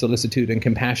hopefully the solicitude and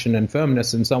compassion and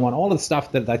firmness and so on, all the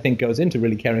stuff that I think goes into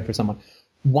really caring for someone.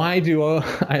 Why do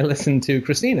I listen to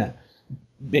Christina?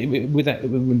 Without the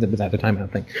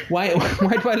timeout thing. Why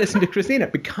do I listen to Christina?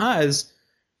 Because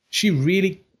she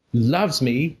really loves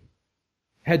me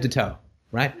head to toe,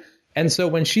 right? And so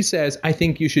when she says, I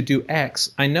think you should do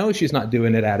X, I know she's not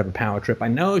doing it out of a power trip. I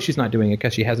know she's not doing it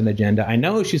because she has an agenda. I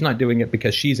know she's not doing it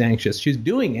because she's anxious. She's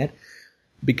doing it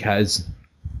because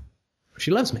she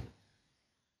loves me.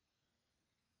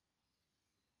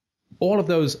 All of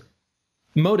those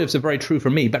motives are very true for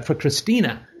me, but for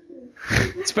Christina,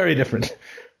 it's very different,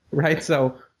 right?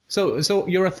 So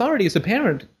your authority as a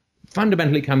parent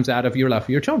fundamentally comes out of your love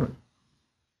for your children.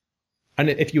 And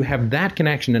if you have that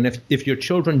connection, and if your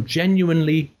children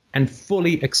genuinely and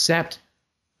fully accept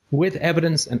with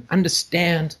evidence and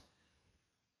understand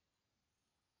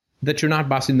that you're not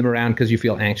bossing them around because you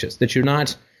feel anxious, that you're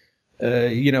not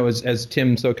as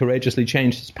Tim so courageously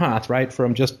changed his path, right,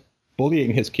 from just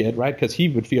bullying his kid, right, because he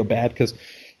would feel bad because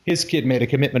his kid made a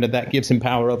commitment and that gives him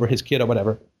power over his kid or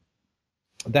whatever.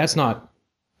 That's not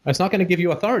going to give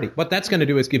you authority. What that's going to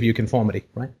do is give you conformity,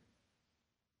 right?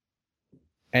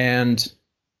 And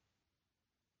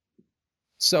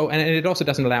it also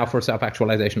doesn't allow for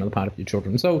self-actualization on the part of your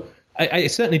children. So I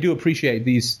certainly do appreciate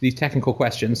these technical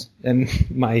questions and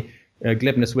my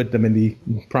glibness with them in the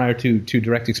prior to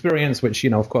direct experience, which,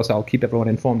 of course, I'll keep everyone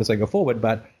informed as I go forward,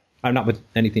 but I'm not with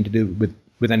anything to do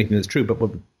with anything that's true, but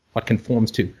what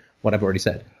conforms to what I've already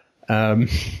said. I'm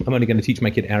only going to teach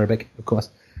my kid Arabic, of course.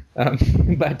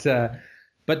 But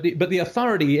the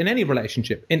authority in any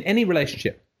relationship,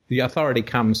 the authority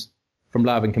comes from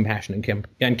love and compassion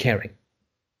and caring.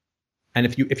 And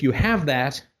if you have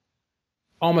that,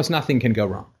 almost nothing can go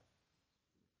wrong.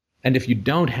 And if you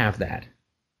don't have that,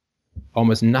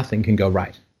 almost nothing can go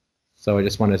right. So I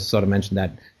just want to sort of mention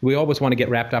that. We always want to get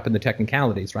wrapped up in the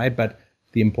technicalities, right? But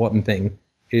the important thing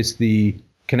is the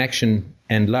connection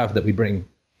and love that we bring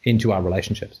into our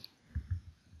relationships.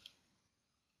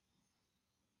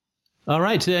 All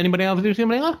right. Anybody else do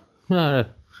something else? I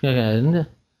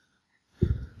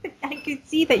could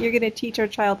see that you're going to teach our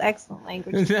child excellent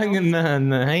language. That's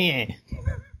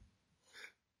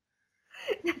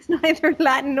neither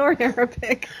Latin nor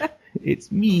Arabic.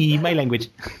 It's my language.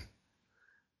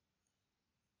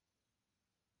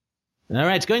 All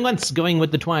right, going once, going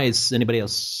with the twice. Anybody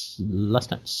else? Last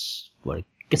chance for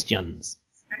questions.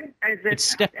 Are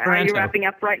you wrapping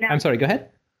up right now? I'm sorry, go ahead.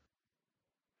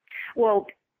 Well,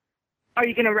 are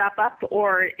you going to wrap up,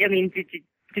 or, did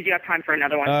you have time for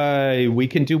another one? We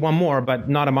can do one more, but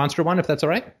not a monster one, if that's all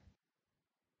right?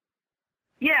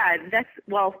 Yeah,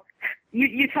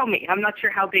 you tell me. I'm not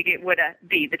sure how big it would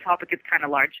be. The topic is kind of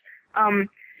large.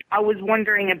 I was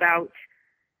wondering about,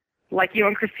 you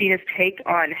and Christina's take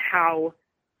on how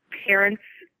parents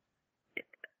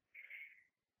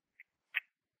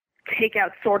take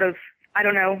out sort of,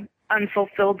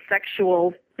 unfulfilled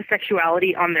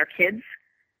sexuality on their kids,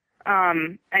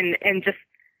 and just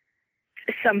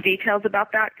some details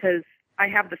about that, because I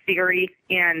have the theory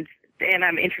and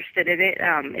I'm interested in it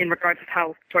in regards to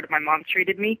how sort of my mom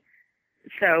treated me.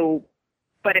 So,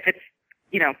 but if it's,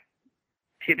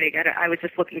 too big, I was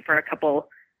just looking for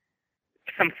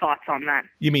some thoughts on that.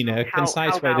 You mean a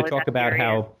concise way to talk about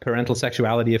how parental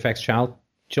sexuality affects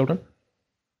children?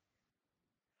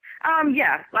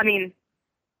 Yeah.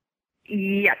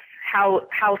 Yes. How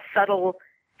subtle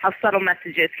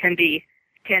messages can be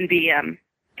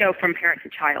go from parent to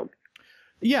child.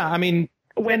 Yeah,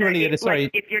 generally,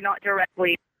 if you're not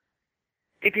directly,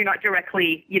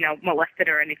 molested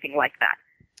or anything like that.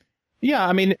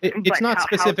 Yeah, it's not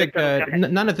specific.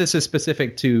 None of this is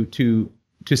specific to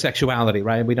sexuality,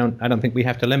 right? I don't think we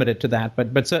have to limit it to that,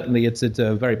 but certainly it's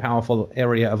a very powerful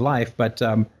area of life. But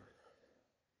there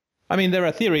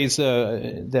are theories.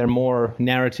 They're more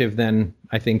narrative than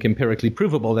I think empirically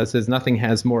provable. That says nothing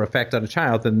has more effect on a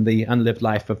child than the unlived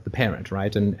life of the parent,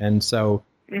 right? And so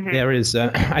there is.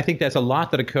 I think there's a lot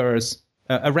that occurs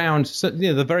around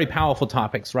the very powerful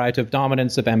topics, right? Of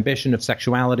dominance, of ambition, of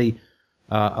sexuality.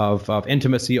 Of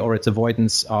intimacy or its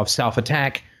avoidance, of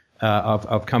self-attack,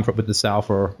 of comfort with the self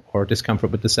or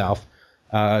discomfort with the self,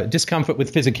 discomfort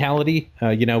with physicality,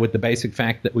 with the basic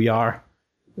fact that we are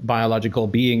biological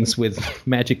beings with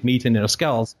magic meat in our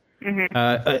skulls.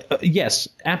 Yes,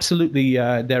 absolutely.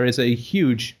 There is a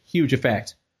huge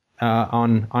effect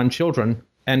on children.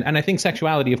 And I think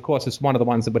sexuality, of course, is one of the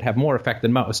ones that would have more effect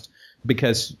than most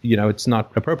because, it's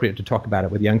not appropriate to talk about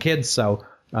it with young kids. So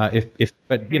the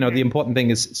important thing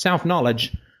is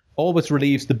self-knowledge always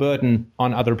relieves the burden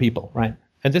on other people, right?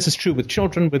 And this is true with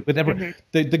children, with everyone.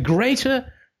 The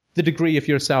greater the degree of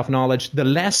your self-knowledge, the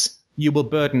less you will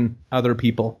burden other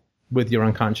people with your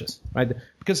unconscious, right?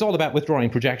 Because it's all about withdrawing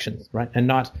projections, right? And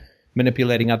not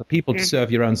manipulating other people to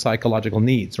serve your own psychological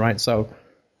needs, right? So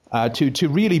to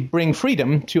really bring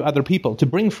freedom to other people, to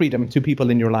bring freedom to people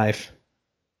in your life,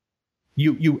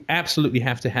 you absolutely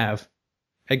have to have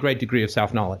a great degree of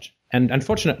self-knowledge. And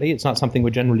unfortunately, it's not something we're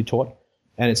generally taught,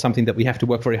 and it's something that we have to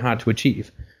work very hard to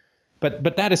achieve.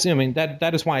 But that is,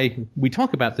 that is why we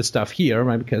talk about this stuff here,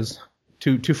 right? Because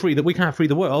we can't free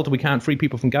the world, we can't free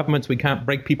people from governments, we can't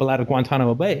break people out of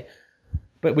Guantanamo Bay,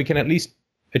 but we can at least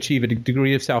achieve a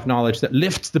degree of self-knowledge that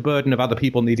lifts the burden of other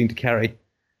people needing to carry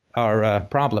our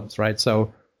problems, right?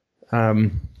 So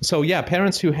yeah,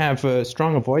 parents who have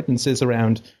strong avoidances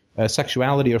around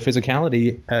sexuality or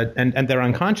physicality and they're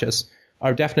unconscious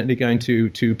are definitely going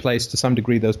to place to some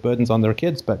degree those burdens on their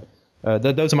kids. But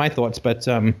those are my thoughts. But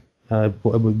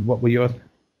what were your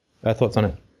thoughts on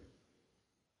it?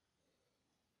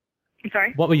 I'm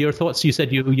sorry? What were your thoughts? You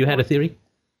said you had a theory?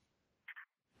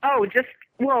 Oh, just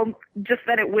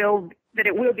that it will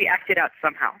be acted out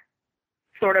somehow.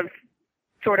 Sort of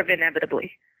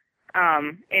inevitably.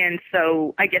 And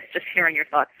so I guess just hearing your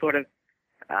thoughts sort of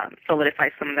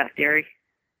solidifies some of that theory.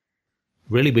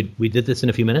 Really? We did this in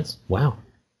a few minutes? Wow.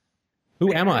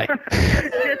 Who am I?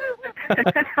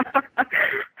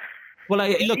 Well,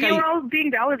 you're all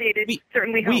being validated.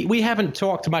 Certainly helps. We haven't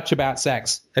talked much about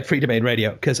sex at Free Domain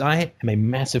Radio because I am a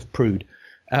massive prude.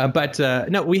 But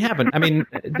no, we haven't. I mean,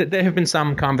 there have been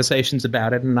some conversations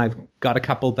about it, and I've got a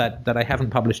couple that I haven't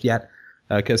published yet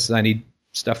because I need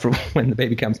stuff for when the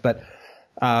baby comes. But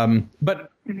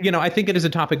you know, I think it is a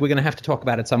topic we're going to have to talk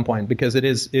about at some point because it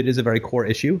is a very core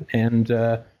issue, and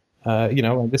you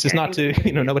know, this is not to,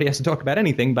 you know, nobody has to talk about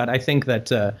anything, but I think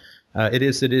that it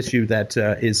is an issue that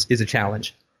is a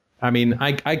challenge. I mean,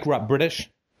 I grew up British.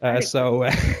 So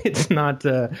it's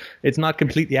not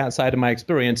completely outside of my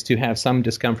experience to have some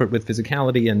discomfort with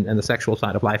physicality and the sexual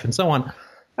side of life and so on.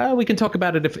 We can talk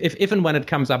about it if and when it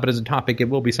comes up as a topic. It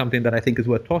will be something that I think is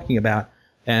worth talking about.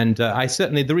 And I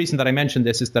certainly, the reason that I mentioned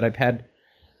this is that I've had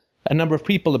a number of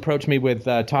people approach me with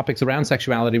topics around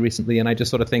sexuality recently, and I just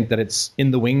sort of think that it's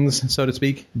in the wings, so to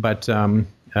speak. But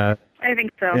I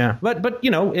think so. Yeah, but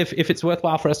you know, if it's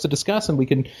worthwhile for us to discuss and we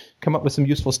can come up with some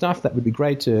useful stuff, that would be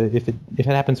great. If it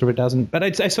happens or it doesn't, but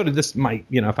I sort of this might,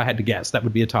 you know, if I had to guess, that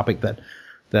would be a topic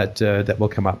that will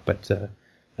come up. But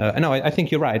no, I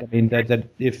think you're right. I mean that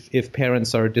if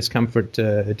parents are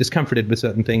discomforted with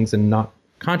certain things and not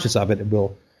conscious of it, it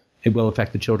will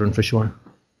affect the children for sure.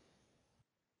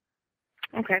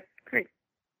 Okay, great.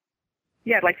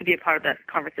 Yeah, I'd like to be a part of that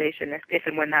conversation if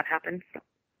and when that happens.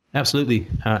 Absolutely.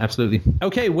 Absolutely.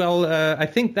 Okay. Well, I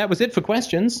think that was it for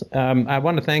questions. I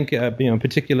want to thank,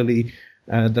 particularly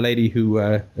the lady who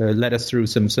led us through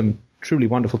some truly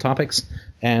wonderful topics,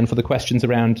 and for the questions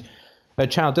around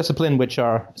child discipline, which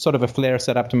are sort of a flare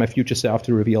set up to my future self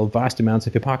to reveal vast amounts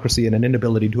of hypocrisy and an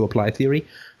inability to apply theory.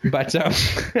 But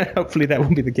hopefully that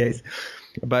won't be the case.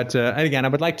 But again, I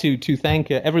would like to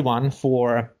thank everyone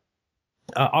for.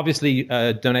 Obviously,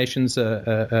 donations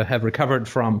have recovered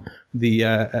from the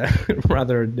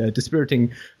rather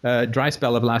dispiriting dry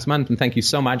spell of last month, and thank you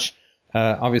so much,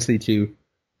 obviously, to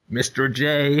Mr.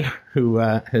 J, who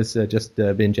has just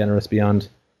been generous beyond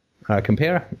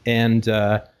compare, and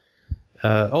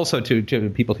also to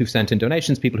people who've sent in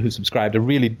donations, people who subscribed. I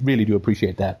really, really do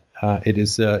appreciate that. It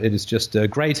is just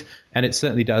great, and it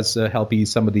certainly does help ease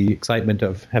some of the excitement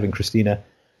of having Christina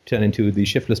turn into the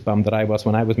shiftless bum that I was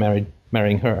when I was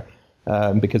marrying her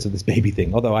because of this baby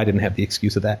thing, although I didn't have the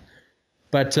excuse of that.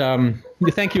 But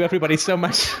thank you, everybody, so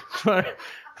much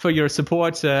for your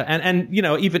support. And you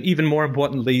know, even more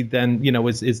importantly than, you know,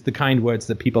 is the kind words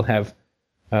that people have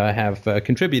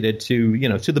contributed to, you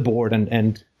know, to the board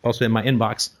and also in my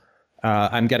inbox.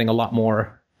 I'm getting a lot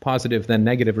more positive than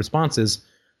negative responses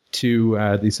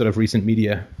to the sort of recent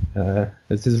media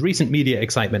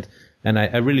excitement. And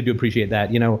I really do appreciate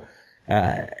that. You know,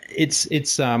 it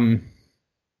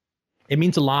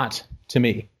means a lot to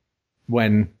me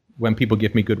when people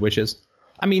give me good wishes.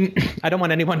 I mean, I don't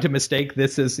want anyone to mistake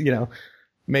this as, you know,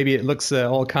 maybe it looks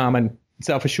all calm and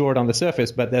self-assured on the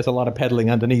surface, but there's a lot of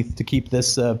pedaling underneath to keep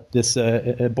this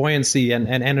buoyancy and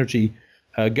energy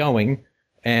going.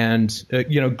 And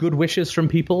you know, good wishes from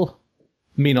people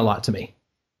mean a lot to me.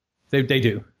 They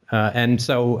do. And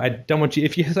so I don't want you,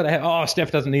 if you said, oh,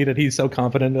 Steph doesn't need it, he's so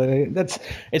confident,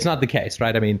 it's not the case,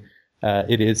 right? I mean,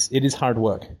 it is hard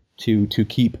work to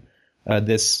keep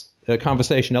this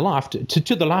conversation aloft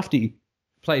to the lofty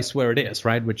place where it is,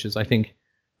 right? Which is, I think,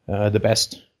 the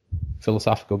best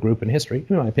philosophical group in history,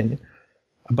 in my opinion.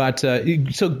 But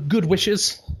so good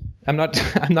wishes. I'm not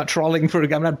trolling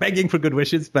I'm not begging for good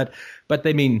wishes, but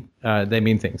they mean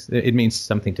things. It means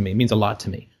something to me. It means a lot to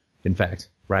me, in fact.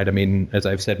 Right. I mean, as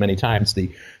I've said many times, the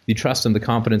trust and the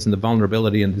confidence and the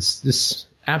vulnerability and this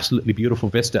absolutely beautiful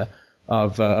vista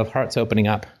of hearts opening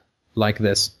up like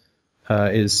this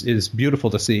is beautiful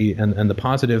to see, and the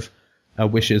positive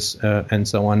wishes and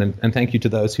so on. And thank you to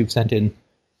those who've sent in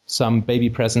some baby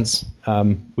presents.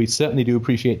 We certainly do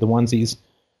appreciate the onesies.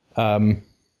 I'm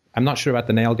not sure about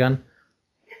the nail gun.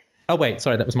 Oh, wait,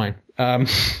 sorry, that was mine.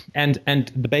 And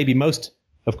the baby most,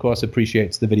 of course,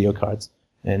 appreciates the video cards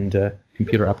and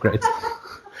computer upgrades.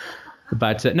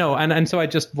 But no, and so I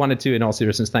just wanted to, in all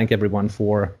seriousness, thank everyone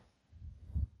for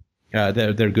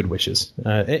their good wishes.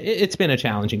 It's been a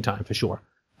challenging time for sure,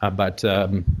 but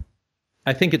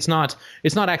I think it's not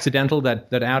accidental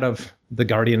that out of the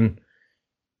Guardian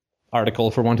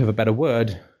article, for want of a better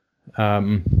word,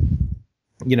 my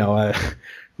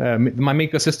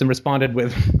Miko system responded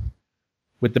with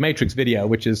with the Matrix video,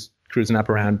 which is cruising up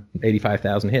around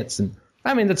 85,000 hits. And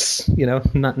I mean, that's,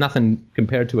 nothing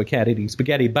compared to a cat eating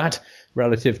spaghetti, but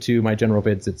relative to my general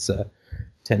vids, it's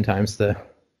 10 times the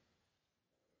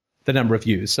number of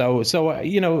views. So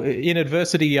in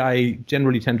adversity, I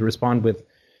generally tend to respond with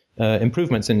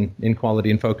improvements in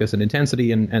quality and focus and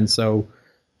intensity. And so,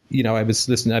 I've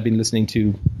been listening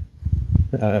to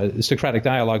Socratic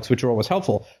dialogues, which are always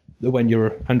helpful when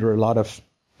you're under a lot of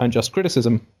unjust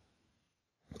criticism.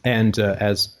 And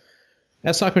as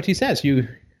Socrates says, you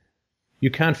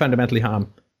can't fundamentally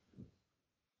harm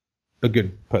a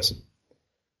good person.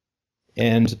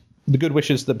 And the good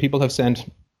wishes that people have sent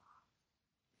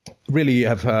really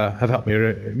have helped me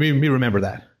remember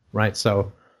that, right?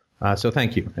 So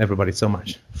thank you, everybody, so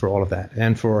much for all of that,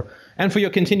 and for your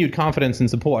continued confidence and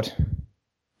support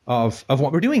of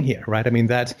what we're doing here, right? I mean,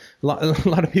 that a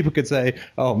lot of people could say,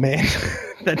 "Oh man,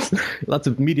 that's lots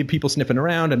of media people sniffing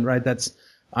around," and right, that's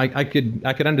I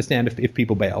could understand if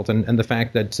people bailed, and the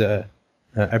fact that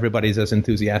everybody's as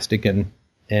enthusiastic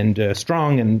and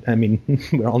strong, and I mean,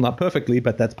 we're all not perfectly,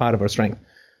 but that's part of our strength.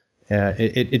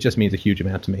 It just means a huge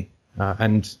amount to me,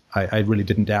 and I really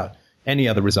didn't doubt any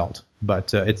other result,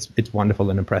 but it's wonderful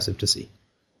and impressive to see.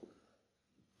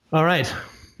 All right.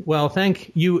 Well,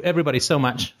 thank you, everybody, so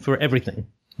much for everything.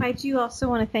 I do also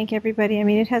want to thank everybody. I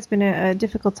mean, it has been a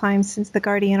difficult time since the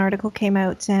Guardian article came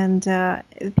out, and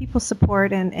people's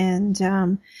support and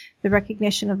the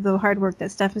recognition of the hard work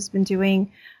that Steph has been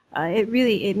doing.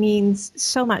 It means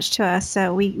so much to us.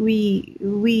 We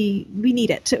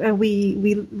need it.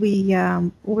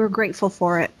 We're grateful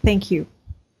for it. Thank you.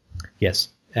 Yes,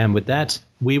 and with that,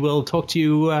 we will talk to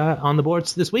you on the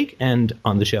boards this week and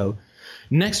on the show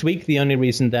next week. The only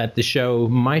reason that the show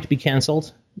might be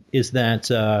canceled is that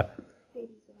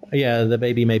the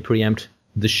baby may preempt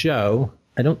the show.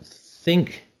 I don't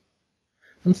think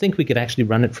we could actually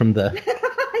run it from the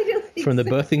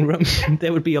birthing room.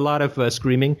 There would be a lot of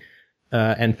screaming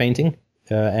and fainting,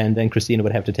 and then Christina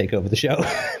would have to take over the show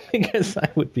because I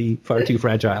would be far too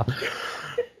fragile.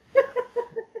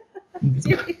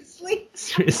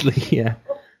 Seriously, yeah,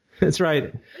 that's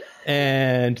right.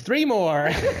 And 3 more.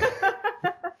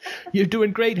 You're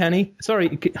doing great, honey.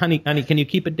 Sorry, honey, can you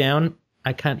keep it down?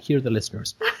 I can't hear the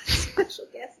listeners.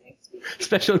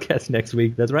 Special guest next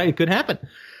week. That's right. It could happen.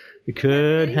 It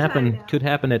could happen. Could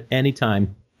happen at any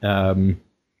time. So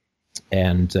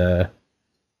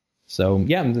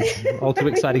yeah, it's all too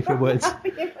exciting for words.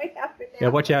 Yeah,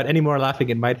 watch out. Any more laughing,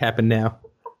 it might happen now.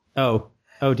 Oh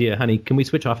dear, honey. Can we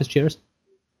switch office chairs?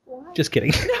 What? Just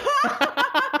kidding.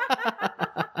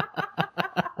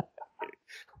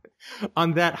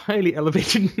 On that highly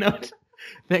elevated note,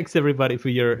 thanks everybody for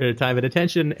your time and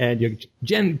attention and your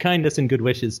kindness and good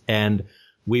wishes. And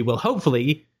we will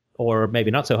hopefully, or maybe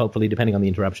not so hopefully, depending on the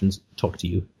interruptions, talk to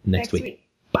you next week.